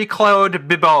 Bibiu? Mary Claude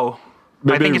Bibot.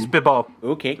 I think it's Bibot.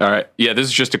 Okay. All right. Yeah, this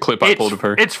is just a clip I pulled of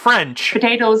her. It's French.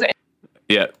 Potatoes.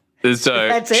 Yeah. That's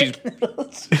it?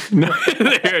 No,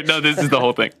 this is the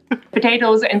whole thing.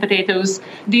 Potatoes and potatoes.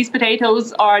 These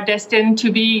potatoes are destined to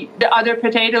be the other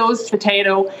potatoes,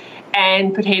 potato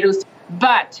and potatoes.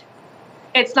 But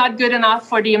it's not good enough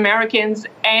for the Americans,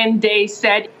 and they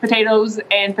said potatoes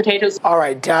and potatoes. All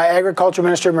right, Agriculture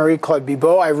Minister Marie-Claude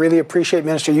Bibeau, I really appreciate,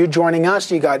 Minister, you joining us.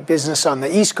 You got business on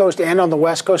the East Coast and on the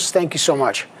West Coast. Thank you so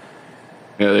much.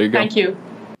 Yeah, there you go. Thank you.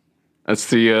 That's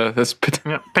the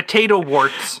potato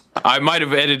warts. I might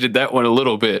have edited that one a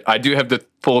little bit. I do have the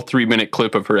full 3-minute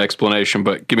clip of her explanation,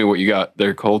 but give me what you got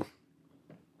there, Cole.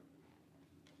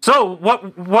 So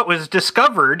what was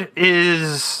discovered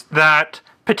is that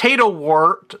potato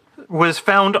wart was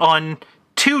found on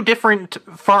 2 different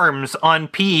farms on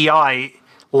PEI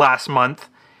last month,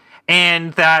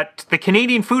 and that the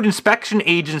Canadian Food Inspection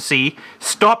Agency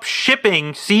stopped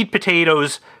shipping seed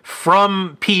potatoes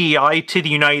from PEI to the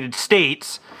United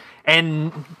States,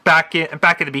 and back at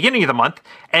the beginning of the month,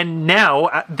 and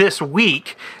now this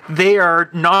week they are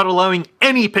not allowing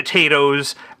any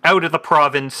potatoes out of the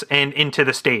province and into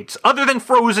the States, other than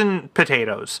frozen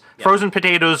potatoes. Yeah. Frozen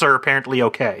potatoes are apparently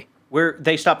okay. Where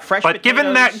they stop fresh but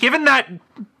potatoes.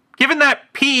 given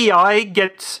that PEI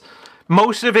gets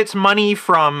most of its money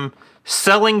from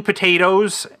selling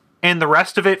potatoes and the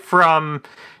rest of it from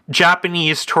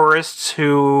Japanese tourists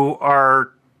who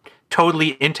are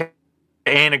totally into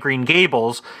Anne of Green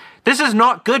Gables, this is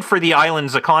not good for the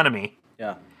island's economy.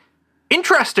 Yeah.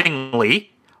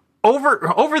 Interestingly,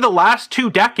 over the last 2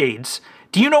 decades,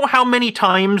 do you know how many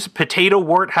times potato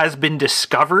wart has been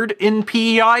discovered in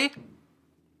PEI?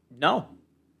 No.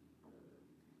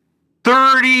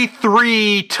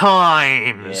 33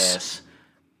 times. Yes.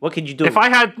 What could you do? If I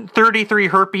had 33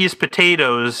 herpes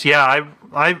potatoes, yeah,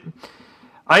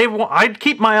 I'd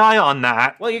keep my eye on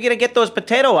that. Well, you're gonna get those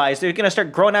potato eyes. They're gonna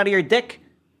start growing out of your dick.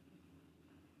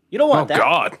 You don't want that. Oh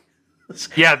God.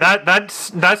 Yeah,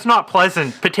 that's not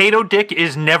pleasant. Potato dick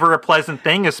is never a pleasant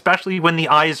thing, especially when the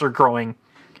eyes are growing.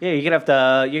 Yeah, you're gonna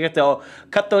have to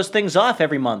cut those things off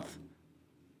every month.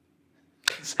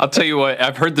 I'll tell you what,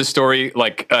 I've heard the story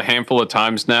like a handful of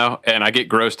times now, and I get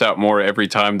grossed out more every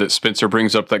time that Spencer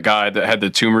brings up that guy that had the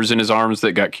tumors in his arms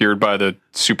that got cured by the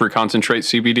super concentrate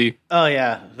CBD. Oh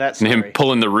yeah, that's and him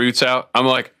pulling the roots out. I'm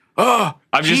like, oh,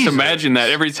 I've just imagined that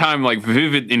every time, like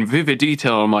in vivid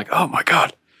detail. I'm like, oh my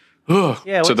God. Ugh.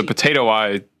 Yeah, so the potato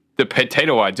eye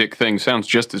dick thing sounds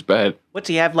just as bad. What's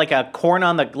he have, like a corn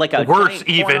on the, like a worse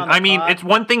even? I mean, pod? It's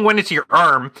one thing when it's your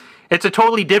arm. It's a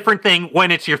totally different thing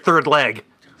when it's your third leg.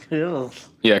 Ugh.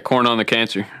 Yeah, corn on the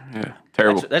cancer. Yeah,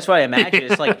 terrible. That's what I imagine.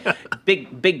 It's like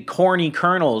big corny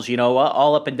kernels, you know,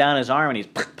 all up and down his arm, and he's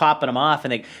popping them off,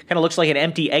 and it kind of looks like an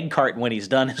empty egg carton when he's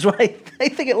done. Is what I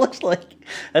think it looks like.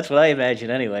 That's what I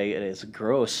imagine anyway. It's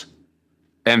gross.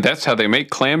 And that's how they make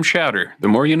clam chowder. The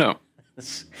more you know.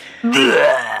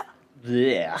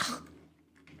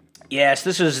 Yes,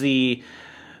 this is the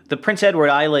Prince Edward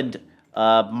Island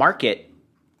market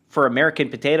for American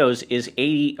potatoes is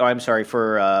the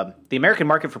American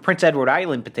market for Prince Edward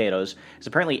Island potatoes is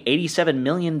apparently $87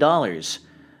 million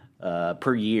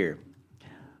per year.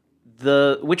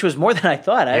 Which was more than I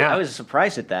thought. I was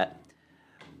surprised at that.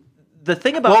 The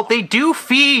thing about they do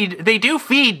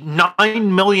feed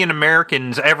 9 million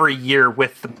Americans every year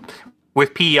with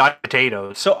PEI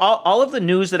potatoes. So all of the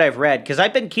news that I've read, because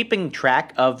I've been keeping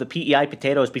track of the PEI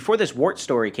potatoes before this wart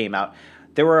story came out.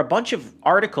 There were a bunch of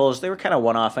articles. They were kind of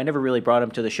one-off. I never really brought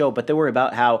them to the show, but they were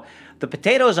about how the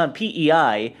potatoes on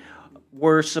PEI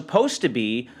were supposed to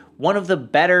be one of the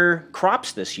better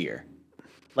crops this year.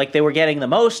 Like they were getting the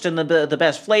most and the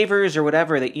best flavors or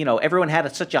whatever. That, you know, everyone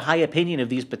had such a high opinion of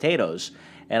these potatoes,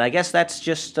 and I guess that's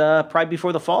just probably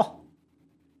before the fall,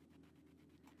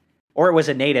 or it was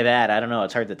a native ad. I don't know.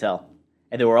 It's hard to tell,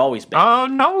 and they were always big. Oh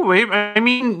no! I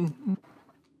mean,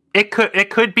 it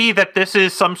could be that this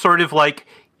is some sort of like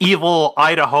evil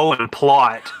Idahoan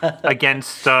plot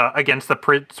against the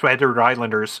Prince Edward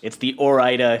Islanders. It's the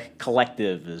Ore-Ida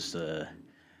Collective is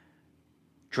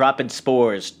dropping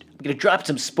spores. I'm going to drop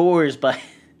some spores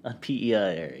on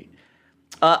PEI.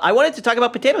 I wanted to talk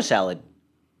about potato salad.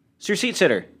 Sir Seat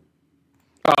Sitter.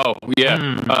 Oh,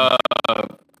 yeah.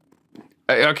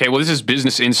 Okay, well, this is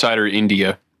Business Insider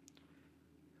India.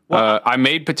 I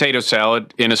made potato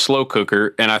salad in a slow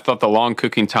cooker, and I thought the long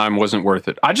cooking time wasn't worth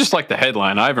it. I just like the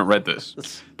headline. I haven't read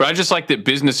this. But I just like that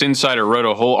Business Insider wrote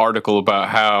a whole article about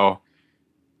how,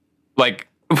 like,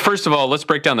 first of all, let's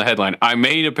break down the headline. I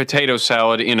made a potato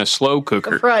salad in a slow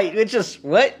cooker. Right. It's just,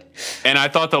 what? And I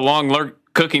thought the long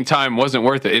cooking time wasn't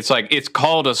worth it. It's like, it's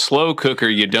called a slow cooker,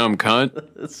 you dumb cunt.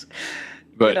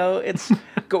 But, you know, it's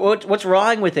what's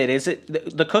wrong with it? Is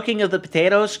it the cooking of the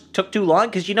potatoes took too long?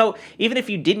 Because, you know, even if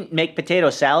you didn't make potato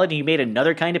salad and you made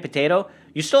another kind of potato,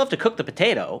 you still have to cook the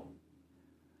potato.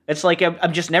 It's like,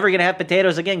 I'm just never going to have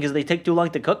potatoes again because they take too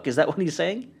long to cook. Is that what he's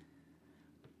saying?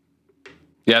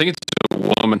 Yeah, I think it's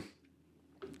a woman,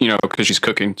 you know, because she's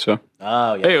cooking, so.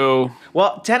 Oh, yeah. Hey-o.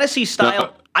 Well, Tennessee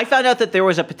style, I found out that there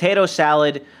was a potato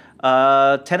salad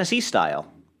Tennessee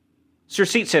style. Sir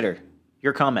Seat Sitter,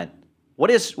 your comment. What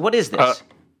is this?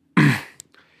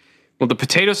 Well, the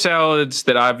potato salads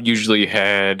that I've usually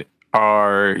had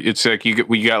are, it's like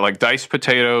we got like diced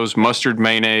potatoes, mustard,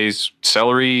 mayonnaise,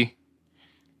 celery.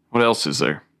 What else is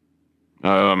there?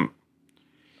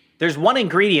 There's one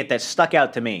ingredient that stuck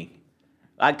out to me.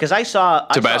 Because I saw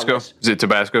Tabasco. Is it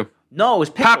Tabasco? No, it was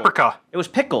pickles. Paprika. It was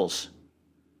pickles.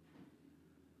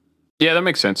 Yeah, that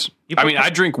makes sense. I mean,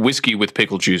 I drink whiskey with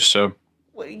pickle juice, so.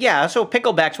 Well, yeah, so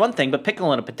pickleback's one thing, but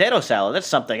pickle in a potato salad, that's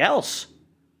something else.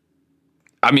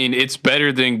 I mean, it's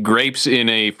better than grapes in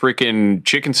a freaking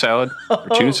chicken salad or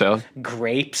tuna salad.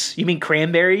 Grapes? You mean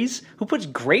cranberries? Who puts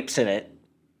grapes in it?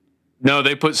 No,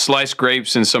 they put sliced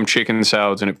grapes in some chicken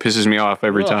salads, and it pisses me off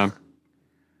every time.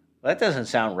 Well, that doesn't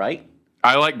sound right.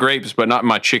 I like grapes, but not in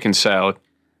my chicken salad.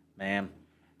 Man.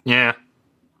 Yeah.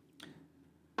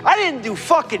 I didn't do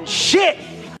fucking shit.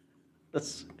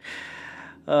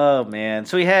 Oh, man.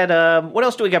 So we had, what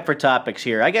else do we got for topics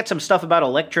here? I got some stuff about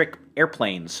electric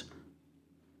airplanes.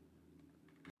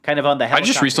 Kind of on the helicopter.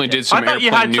 I just recently did some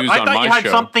airplane news on my show. I thought you had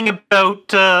something about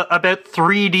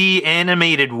 3D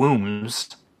animated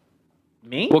wombs.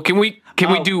 Me? Well, can we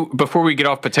do, before we get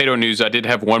off potato news, I did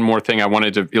have one more thing I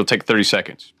wanted to, it'll take 30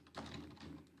 seconds.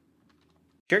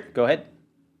 Sure, go ahead.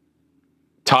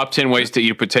 Top 10 ways to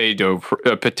eat a potato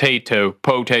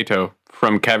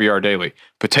from Caviar Daily.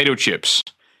 Potato chips.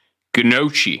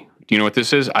 Gnocchi. Do you know what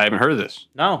this is? I haven't heard of this.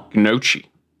 No. Gnocchi.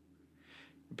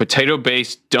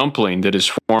 Potato-based dumpling that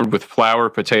is formed with flour,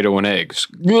 potato, and eggs.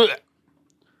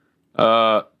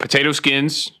 Potato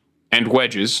skins and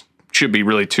wedges. Should be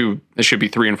really two. It should be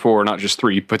 3 and 4, not just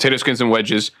 3. Potato skins and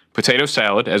wedges. Potato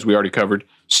salad, as we already covered.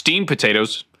 Steamed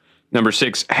potatoes. Number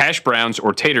 6, hash browns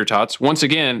or tater tots. Once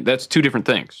again, that's 2 different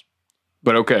things.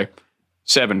 But okay.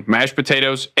 7, mashed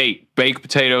potatoes. 8, baked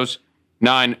potatoes.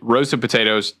 9, roasted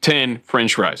potatoes. 10,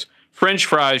 French fries. French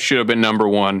fries should have been number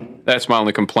 1. That's my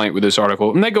only complaint with this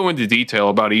article. And they go into detail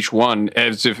about each one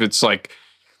as if it's like,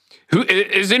 who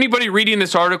is anybody reading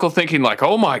this article thinking like,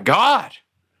 oh my God,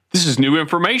 this is new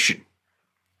information?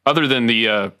 Other than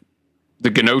the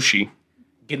gnocchi.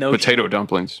 Potato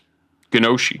dumplings.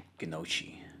 Gnocchi.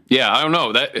 Yeah, I don't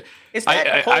know. Is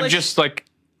that Polish? I'm just like,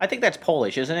 I think that's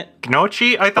Polish, isn't it?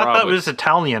 Gnocchi? I thought that was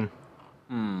Italian.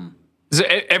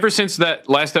 Ever since that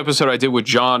last episode I did with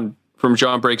John from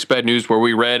John Breaks Bad News, where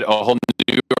we read a whole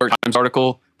New York Times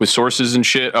article with sources and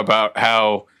shit about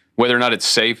how whether or not it's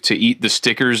safe to eat the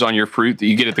stickers on your fruit that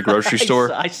you get at the grocery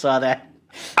store. I saw that.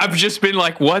 I've just been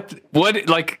like, what?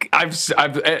 Like,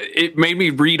 it made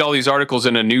me read all these articles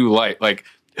in a new light. Like,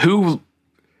 who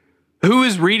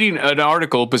is reading an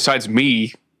article besides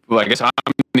me? Well, I guess I'm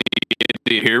the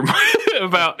idiot here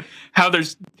about how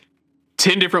there's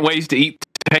 10 different ways to eat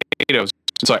potatoes.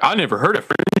 It's like, I never heard of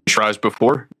French fries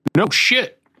before. No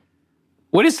shit.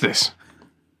 What is this?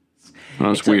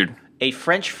 Oh, it's weird. A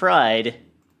French fried,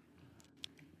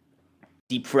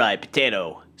 deep fried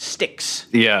potato sticks.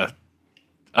 Yeah.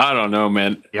 I don't know,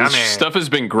 man. Yeah, this man. Stuff has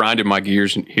been grinding my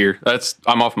gears in here.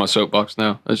 I'm off my soapbox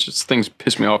now. It's just things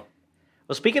piss me off.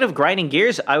 Well, speaking of grinding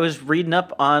gears, I was reading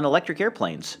up on electric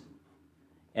airplanes,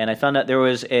 and I found out there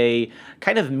was a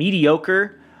kind of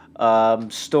mediocre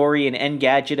story in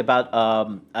Engadget about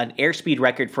an airspeed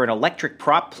record for an electric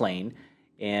prop plane,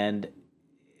 and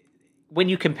when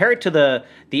you compare it to the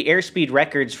airspeed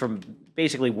records from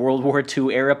basically World War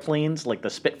II era planes like the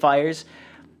Spitfires,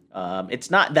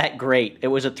 it's not that great. It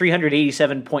was a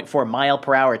 387.4 mile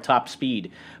per hour top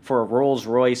speed for a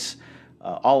Rolls-Royce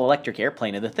all-electric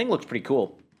airplane, and the thing looks pretty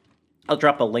cool. I'll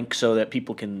drop a link so that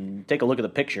people can take a look at the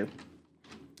picture.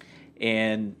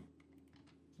 And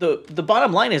the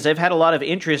bottom line is I've had a lot of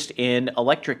interest in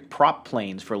electric prop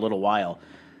planes for a little while.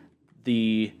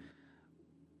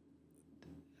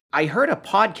 I heard a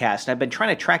podcast, and I've been trying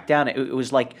to track down, it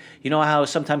was like, you know how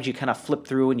sometimes you kind of flip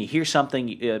through and you hear something,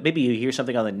 maybe you hear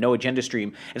something on the No Agenda stream,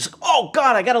 and it's like, oh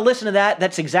God, I got to listen to that.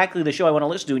 That's exactly the show I want to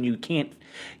listen to, and you can't,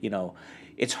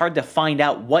 it's hard to find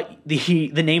out what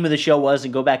the name of the show was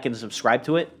and go back and subscribe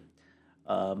to it.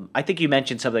 I think you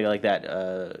mentioned something like that.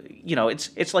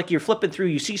 It's like you're flipping through,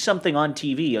 you see something on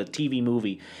TV, a TV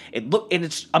movie. And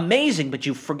it's amazing, but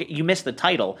you miss the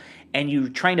title, and you're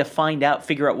trying to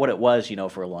figure out what it was,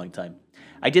 for a long time.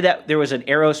 I did that. There was an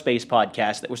aerospace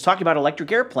podcast that was talking about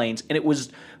electric airplanes, and it was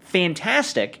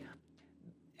fantastic.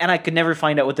 And I could never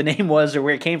find out what the name was or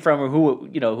where it came from or who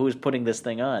was putting this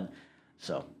thing on.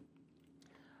 So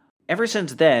ever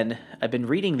since then, I've been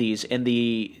reading these, and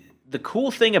the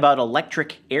cool thing about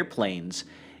electric airplanes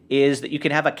is that you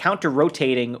can have a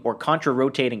counter-rotating or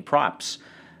contra-rotating props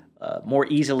more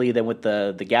easily than with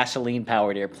the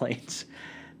gasoline-powered airplanes.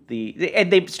 And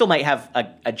they still might have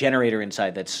a generator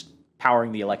inside that's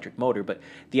powering the electric motor, but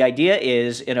the idea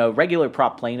is in a regular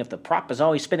prop plane, if the prop is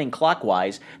always spinning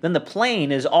clockwise, then the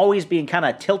plane is always being kind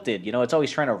of tilted. It's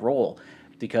always trying to roll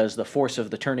because the force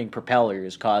of the turning propeller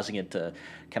is causing it to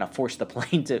kind of force the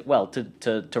plane to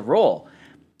roll.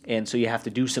 And so you have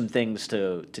to do some things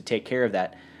to take care of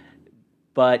that.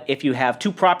 But if you have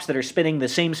two props that are spinning the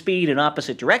same speed in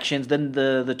opposite directions, then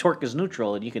the torque is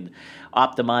neutral, and you can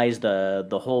optimize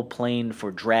the whole plane for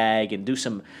drag and do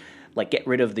some like get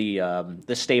rid of the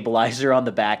stabilizer on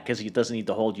the back because it doesn't need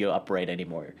to hold you upright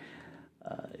anymore.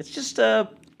 It's just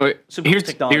Wait, some cool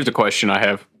technology. here's a question I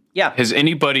have. Yeah. Has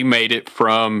anybody made it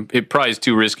from? It probably is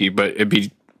too risky, but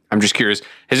I'm just curious.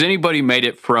 Has anybody made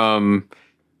it from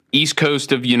East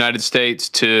Coast of the United States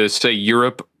to say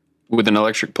Europe with an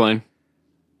electric plane?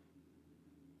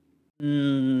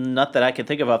 Not that I can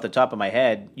think of off the top of my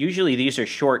head. Usually these are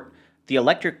short. The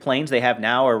electric planes they have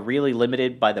now are really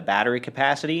limited by the battery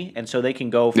capacity, and so they can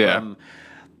go from,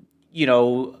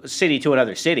 city to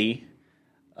another city,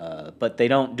 but they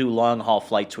don't do long haul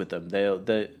flights with them.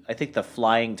 I think the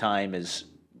flying time is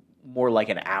more like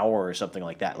an hour or something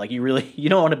like that. Like you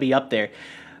don't want to be up there.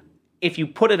 If you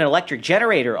put an electric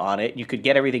generator on it, you could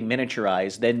get everything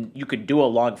miniaturized. Then you could do a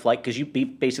long flight because you'd be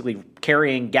basically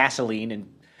carrying gasoline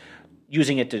and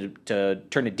using it to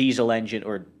turn a diesel engine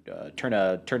or turn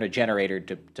a generator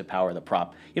to power the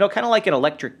prop. Kind of like an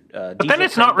electric. But then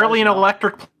it's not really an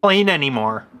electric plane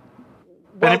anymore.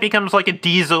 Then it becomes like a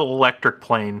diesel electric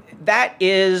plane. That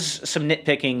is some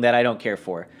nitpicking that I don't care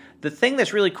for. The thing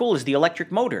that's really cool is the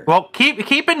electric motor. Well,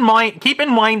 keep in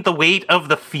mind the weight of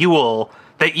the fuel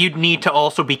that you'd need to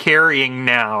also be carrying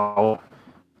now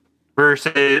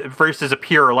versus a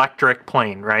pure electric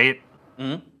plane, right?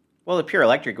 Mm-hmm. Well, the pure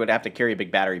electric would have to carry a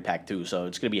big battery pack too, so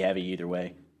it's going to be heavy either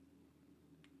way.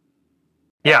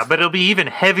 Yeah, but it'll be even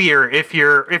heavier if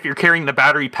you're carrying the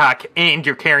battery pack and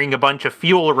you're carrying a bunch of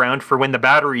fuel around for when the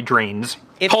battery drains.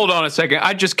 Hold on a second.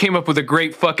 I just came up with a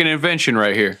great fucking invention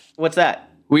right here. What's that?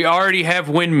 We already have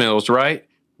windmills, right?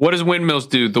 What does windmills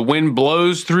do? The wind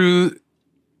blows through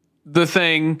the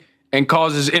thing and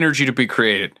causes energy to be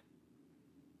created.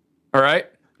 All right?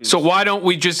 So why don't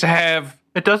we just have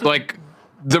like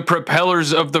the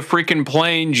propellers of the freaking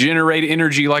plane generate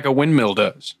energy like a windmill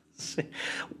does?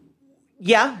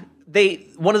 Yeah,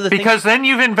 because then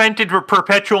you've invented a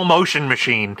perpetual motion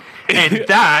machine, and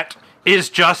that is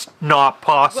just not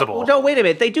possible. Well, no, wait a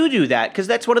minute. They do that because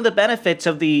that's one of the benefits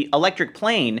of the electric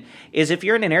plane. Is if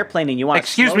you're in an airplane and you want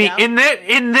to slow down.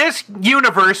 in this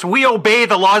universe, we obey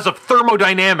the laws of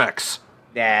thermodynamics.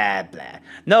 Blah, blah.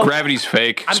 No, gravity's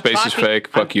fake. Space is fake.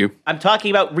 Fuck you. I'm talking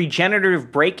about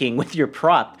regenerative braking with your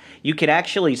prop. You can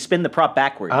actually spin the prop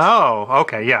backwards. Oh,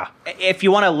 okay, yeah. If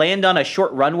you want to land on a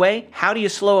short runway, how do you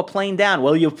slow a plane down?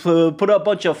 Well, you put a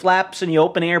bunch of flaps and you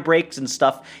open air brakes and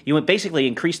stuff. You would basically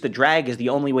increase the drag is the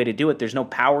only way to do it. There's no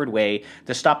powered way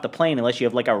to stop the plane unless you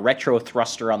have like a retro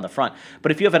thruster on the front.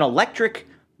 But if you have an electric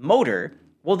motor,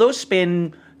 well, those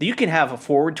spin. You can have a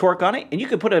forward torque on it, and you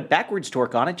can put a backwards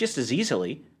torque on it just as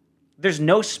easily. There's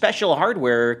no special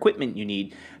hardware or equipment you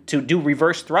need to do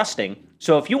reverse thrusting.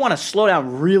 So if you want to slow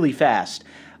down really fast,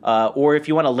 or if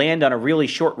you want to land on a really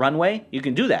short runway, you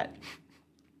can do that.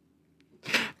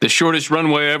 The shortest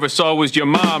runway I ever saw was your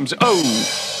mom's.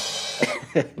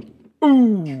 Oh!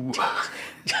 Ooh!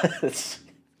 I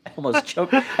almost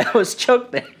choked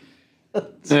there.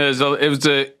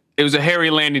 It was a hairy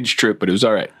landing strip, but it was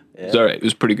all right. Yeah. It was all right. It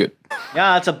was pretty good.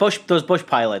 Yeah, it's those Bush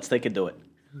pilots. They can do it.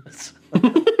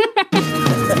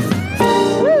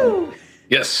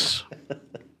 Yes.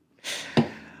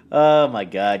 Oh my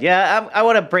God. Yeah, I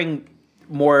want to bring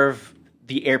more of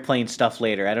the airplane stuff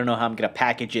later. I don't know how I'm going to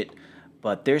package it,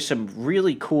 but there's some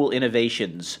really cool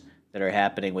innovations that are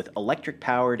happening with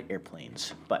electric-powered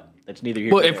airplanes. But that's neither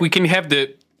here nor there. If we can have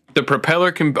the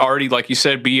propeller can already, like you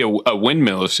said, be a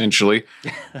windmill essentially.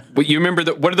 But you remember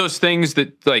what are those things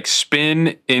that like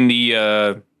spin in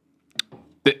the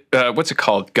what's it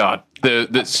called? God, the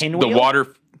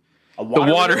water. A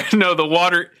water wheel? No, the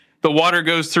water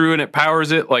goes through and it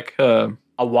powers it like a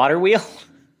water wheel.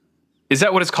 Is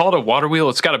that what it's called? A water wheel?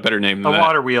 It's got a better name than that. A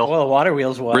water wheel. Well, a water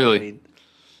wheel's water. Really?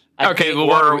 Okay, the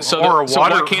water. So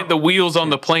why can't the wheels on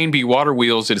the plane be water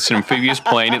wheels? It's an amphibious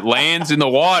plane. It lands in the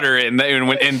water, and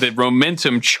the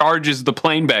momentum charges the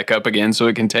plane back up again, so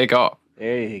it can take off.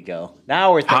 There you go.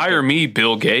 Now we're thinking. Hire me,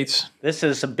 Bill Gates. This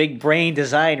is some big brain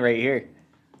design right here.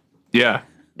 Yeah.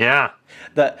 Yeah.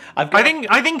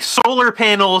 I think solar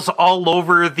panels all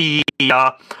over the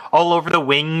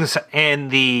wings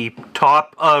and the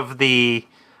top of the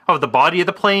body of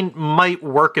the plane might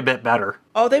work a bit better.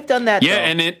 Oh, they've done that.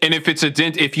 Yeah, though. and if it's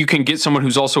if you can get someone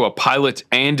who's also a pilot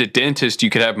and a dentist, you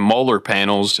could have molar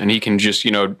panels, and he can just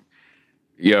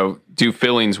do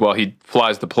fillings while he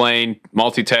flies the plane,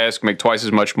 multitask, make twice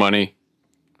as much money.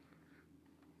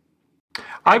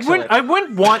 I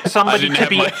wouldn't want somebody to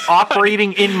be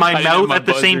operating in my mouth at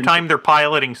the same time they're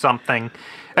piloting something.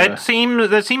 That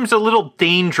seems a little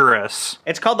dangerous.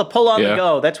 It's called the pull on the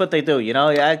go. That's what they do.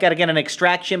 I got to get an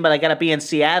extraction, but I got to be in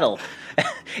Seattle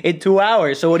in 2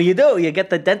 hours. So what do? You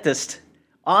get the dentist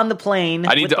on the plane.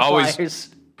 I need to always.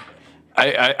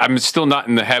 I'm still not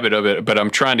in the habit of it, but I'm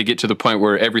trying to get to the point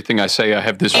where everything I say, I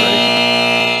have this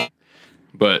ready.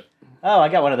 But Oh, I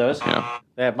got one of those.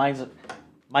 yeah,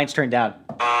 Mine's turned down.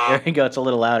 There you go. It's a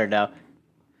little louder now.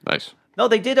 nice. No,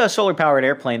 they did a solar-powered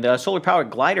airplane. The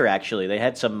solar-powered glider, actually. They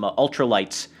had some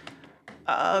ultralights.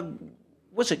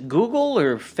 Was it Google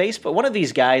or Facebook? One of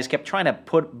these guys kept trying to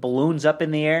put balloons up in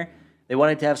the air. They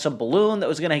wanted to have some balloon that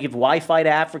was going to give Wi-Fi to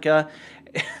Africa.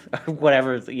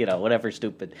 whatever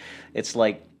stupid. It's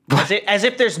like, as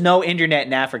if there's no internet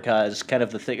in Africa is kind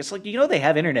of the thing. It's like, they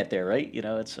have internet there, right?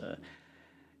 There's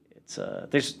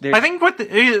I think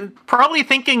probably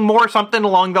thinking more something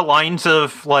along the lines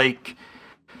of like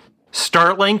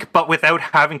Starlink, but without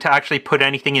having to actually put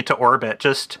anything into orbit.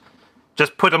 Just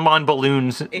put them on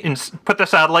balloons and put the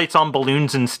satellites on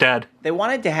balloons instead. They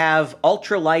wanted to have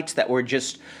ultralights that were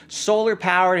just solar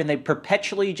powered, and they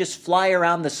perpetually just fly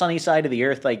around the sunny side of the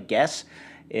Earth, I guess,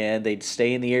 and they'd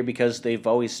stay in the air because they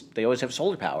always have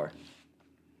solar power.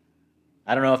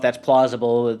 I don't know if that's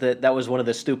plausible. That was one of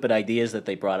the stupid ideas that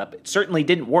they brought up. It certainly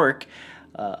didn't work.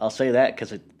 I'll say that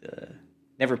because it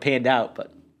never panned out,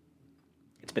 but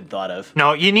it's been thought of.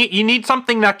 No, you need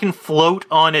something that can float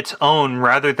on its own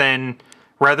rather than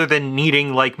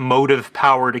needing like motive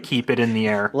power to keep it in the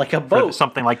air. Like a boat.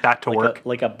 Something like that to work.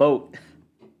 Like a boat.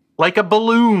 Like a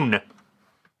balloon.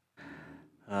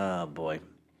 Oh, boy.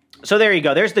 So there you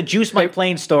go. There's the Juice My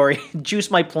Plane story. Juice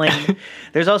My Plane.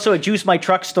 There's also a Juice My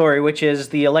Truck story, which is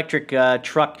the electric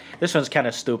truck. This one's kind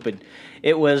of stupid.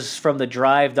 It was from the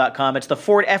drive.com. It's the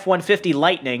Ford F-150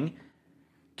 Lightning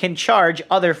can charge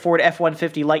other Ford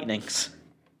F-150 Lightnings.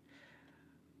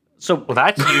 So, well,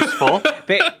 that's useful.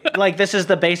 Like, this is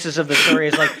the basis of the story.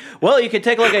 It's like, well, you could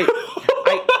take like a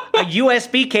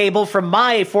USB cable from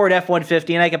my Ford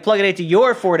F-150 and I can plug it into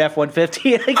your Ford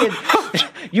F-150 and I can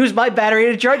use my battery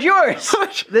to charge yours.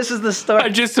 This is the story. I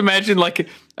just imagine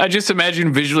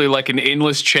visually like an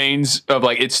endless chains of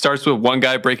like, it starts with one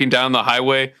guy breaking down the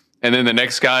highway. And then the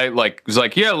next guy was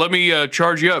like, yeah, let me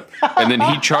charge you up. And then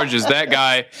he charges that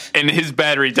guy and his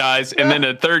battery dies. And then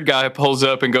a third guy pulls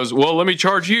up and goes, well, let me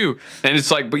charge you. And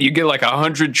it's like, but you get like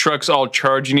 100 trucks all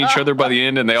charging each other by the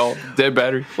end and they all dead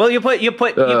battery. Well, you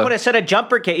put a set of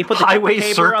jumper cables. You put the highway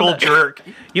circle jerk.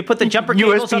 You put the jumper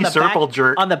cables on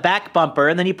the back bumper,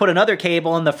 and then you put another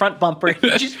cable on the front bumper.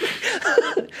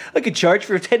 I could charge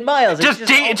for 10 miles.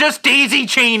 Just daisy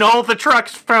chain all the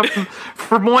trucks from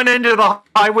one end of the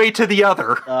highway to the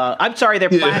other. I'm sorry, they're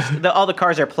plastic. All the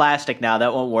cars are plastic now.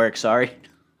 That won't work. Sorry.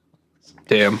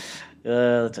 Damn.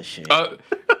 That's a shame.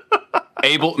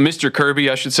 Mr. Kirby,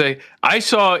 I should say. I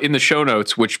saw in the show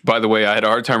notes, which, by the way, I had a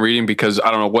hard time reading because I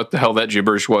don't know what the hell that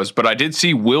gibberish was, but I did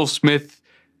see Will Smith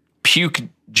puke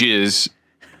jizz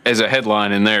as a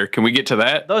headline in there. Can we get to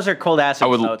that? Those are cold acid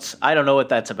notes. I don't know what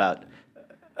that's about.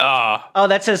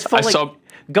 That says fully.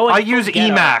 I use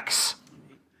Emacs.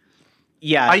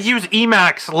 Yeah, I use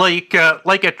Emacs like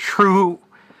a true.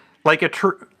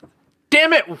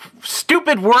 Damn it!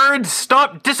 Stupid words!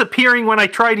 Stop disappearing when I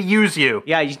try to use you.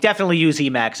 Yeah, you definitely use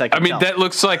Emacs. I mean, that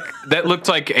looked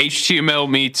like HTML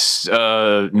meets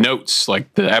notes,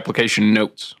 like the application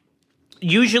notes.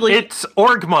 Usually, it's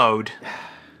org mode.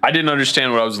 I didn't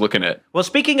understand what I was looking at. Well,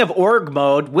 speaking of org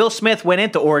mode, Will Smith went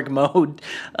into org mode,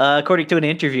 according to an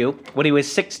interview. When he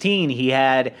was 16, he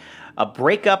had a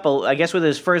breakup, I guess, with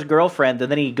his first girlfriend,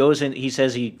 and then he goes in, he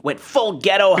says he went full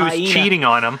ghetto hyena. He was cheating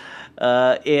on him.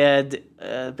 And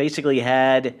basically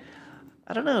had,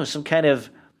 I don't know, some kind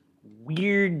of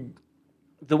weird...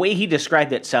 The way he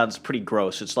described it sounds pretty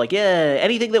gross. It's like, yeah,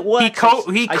 anything that was... He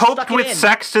coped with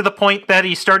sex to the point that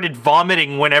he started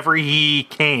vomiting whenever he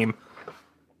came.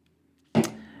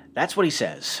 That's what he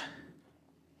says.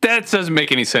 That doesn't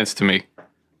make any sense to me.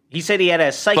 He said he had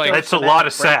a psychosomatic it's a lot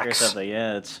of sex. Or something.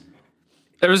 Yeah,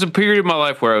 There was a period of my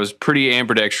life where I was pretty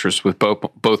ambidextrous with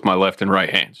both my left and right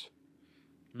hands.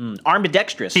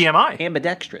 Ambidextrous. TMI.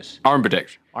 Ambidextrous.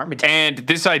 Ambidextrous. And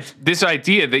this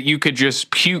idea that you could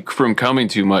just puke from coming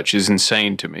too much is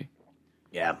insane to me.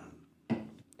 Yeah.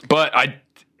 But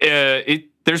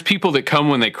there's people that come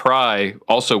when they cry.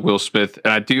 Also, Will Smith,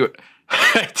 and I did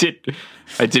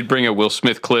bring a Will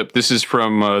Smith clip. This is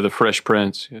from The Fresh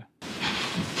Prince. Yeah.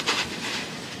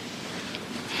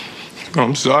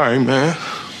 I'm sorry, man.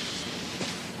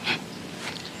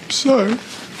 I'm sorry.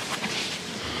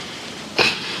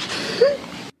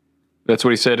 That's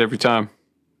what he said every time.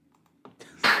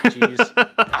 Jeez.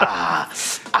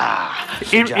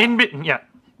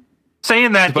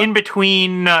 Saying that in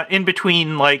between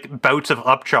like bouts of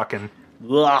upchucking.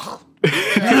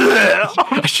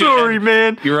 I'm sorry,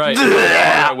 man. You're right.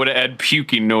 I would have added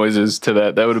puking noises to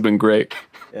that. That would have been great.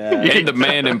 And the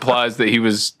man implies that he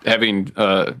was having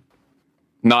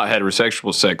not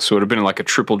heterosexual sex, so it would have been like a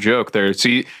triple joke there.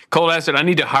 See, Cold Acid, I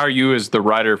need to hire you as the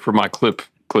writer for my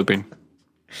clipping.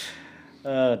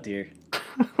 Oh dear.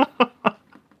 What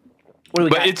do we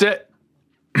But got? it's a.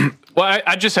 Well,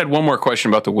 I just had one more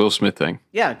question about the Will Smith thing.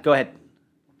 Yeah, go ahead.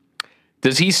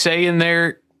 Does he say in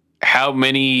there how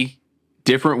many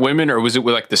different women, or was it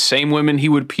with like the same women he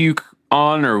would puke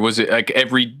on, or was it like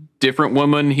every different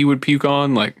woman he would puke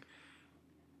on? Like,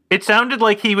 It sounded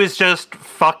like he was just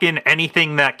fucking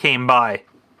anything that came by.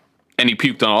 and he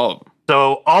puked on all of them.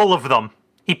 So all of them.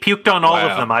 He puked on all of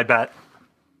Wow. them, I bet.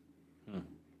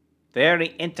 Very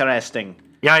interesting.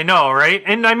 Yeah, I know, right?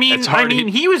 And I mean, It's hard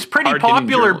he was pretty hard hitting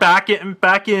popular journalism.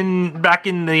 back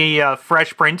in the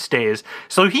Fresh Prince days.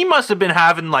 So he must have been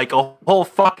having like a whole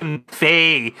fucking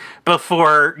fay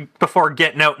before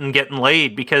getting out and getting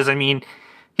laid. Because I mean,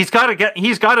 he's got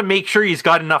to make sure he's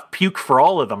got enough puke for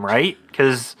all of them, right?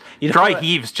 Because dry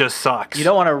heaves just sucks. You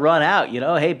don't want to run out, you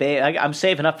know. Hey, babe, I'm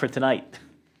saving up for tonight.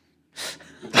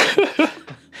 I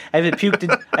haven't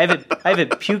puked. I haven't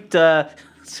puked.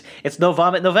 It's no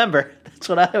vomit November. That's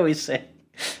what I always say.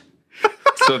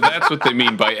 So that's what they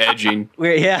mean by edging.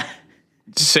 Yeah.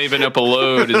 Saving up a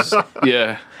load is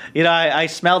yeah. You know, I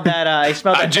smelled that. I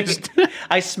smelled that.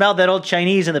 I smelled that old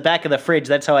Chinese in the back of the fridge.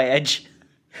 That's how I edge.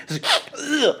 I'm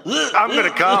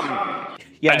gonna come.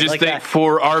 Yeah, I just like think that.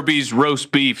 4 Arby's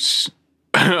roast beefs.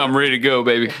 I'm ready to go,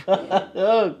 baby.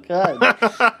 Oh God.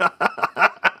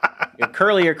 You're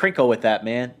curly or crinkle with that,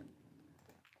 man.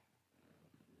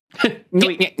 Can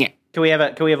we have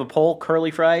a poll?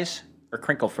 Curly fries or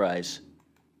crinkle fries?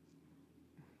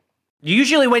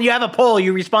 Usually, when you have a poll,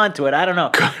 you respond to it. I don't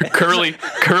know. Curly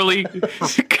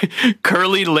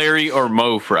Larry or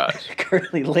Mo fries.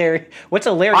 Curly Larry. What's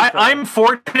a Larry fry? I'm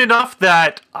fortunate enough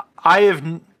that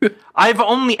I've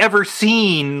only ever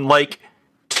seen like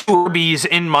 2 Arby's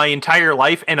in my entire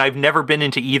life, and I've never been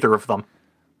into either of them.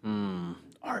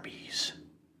 Arby's.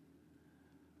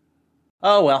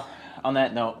 Oh well. On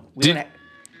that note, do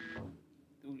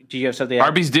you have something?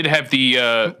 Arby's did have the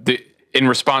in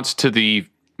response to the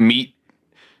meat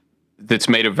that's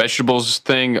made of vegetables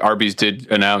thing. Arby's did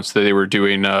announce that they were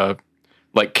doing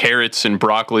like carrots and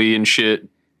broccoli and shit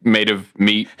made of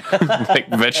meat, like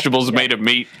vegetables made of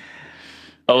meat.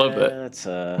 I love that. That's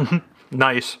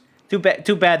Nice. Too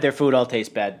bad their food all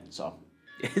tastes bad. So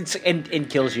it's and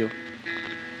kills you.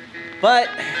 But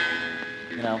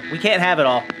you know we can't have it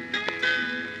all.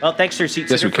 Well, thanks, Sir Seat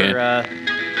Yes, Sitter, we can.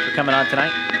 for coming on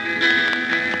tonight.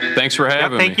 Thanks for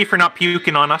having me. Thank you for not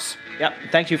puking on us. Yep.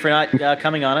 Thank you for not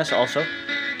coming on us. Also.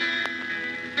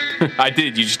 I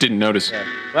did. You just didn't notice. Yeah.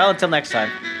 Well, until next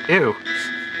time. Ew.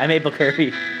 I'm Abel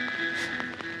Kirby.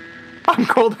 I'm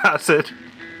Cold Acid.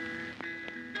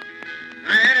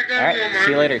 All right.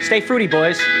 See you later. Stay fruity,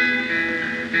 boys.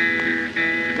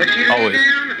 Always.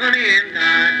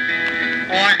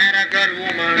 Oh, I had a good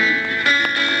woman.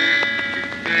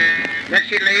 But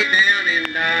she laid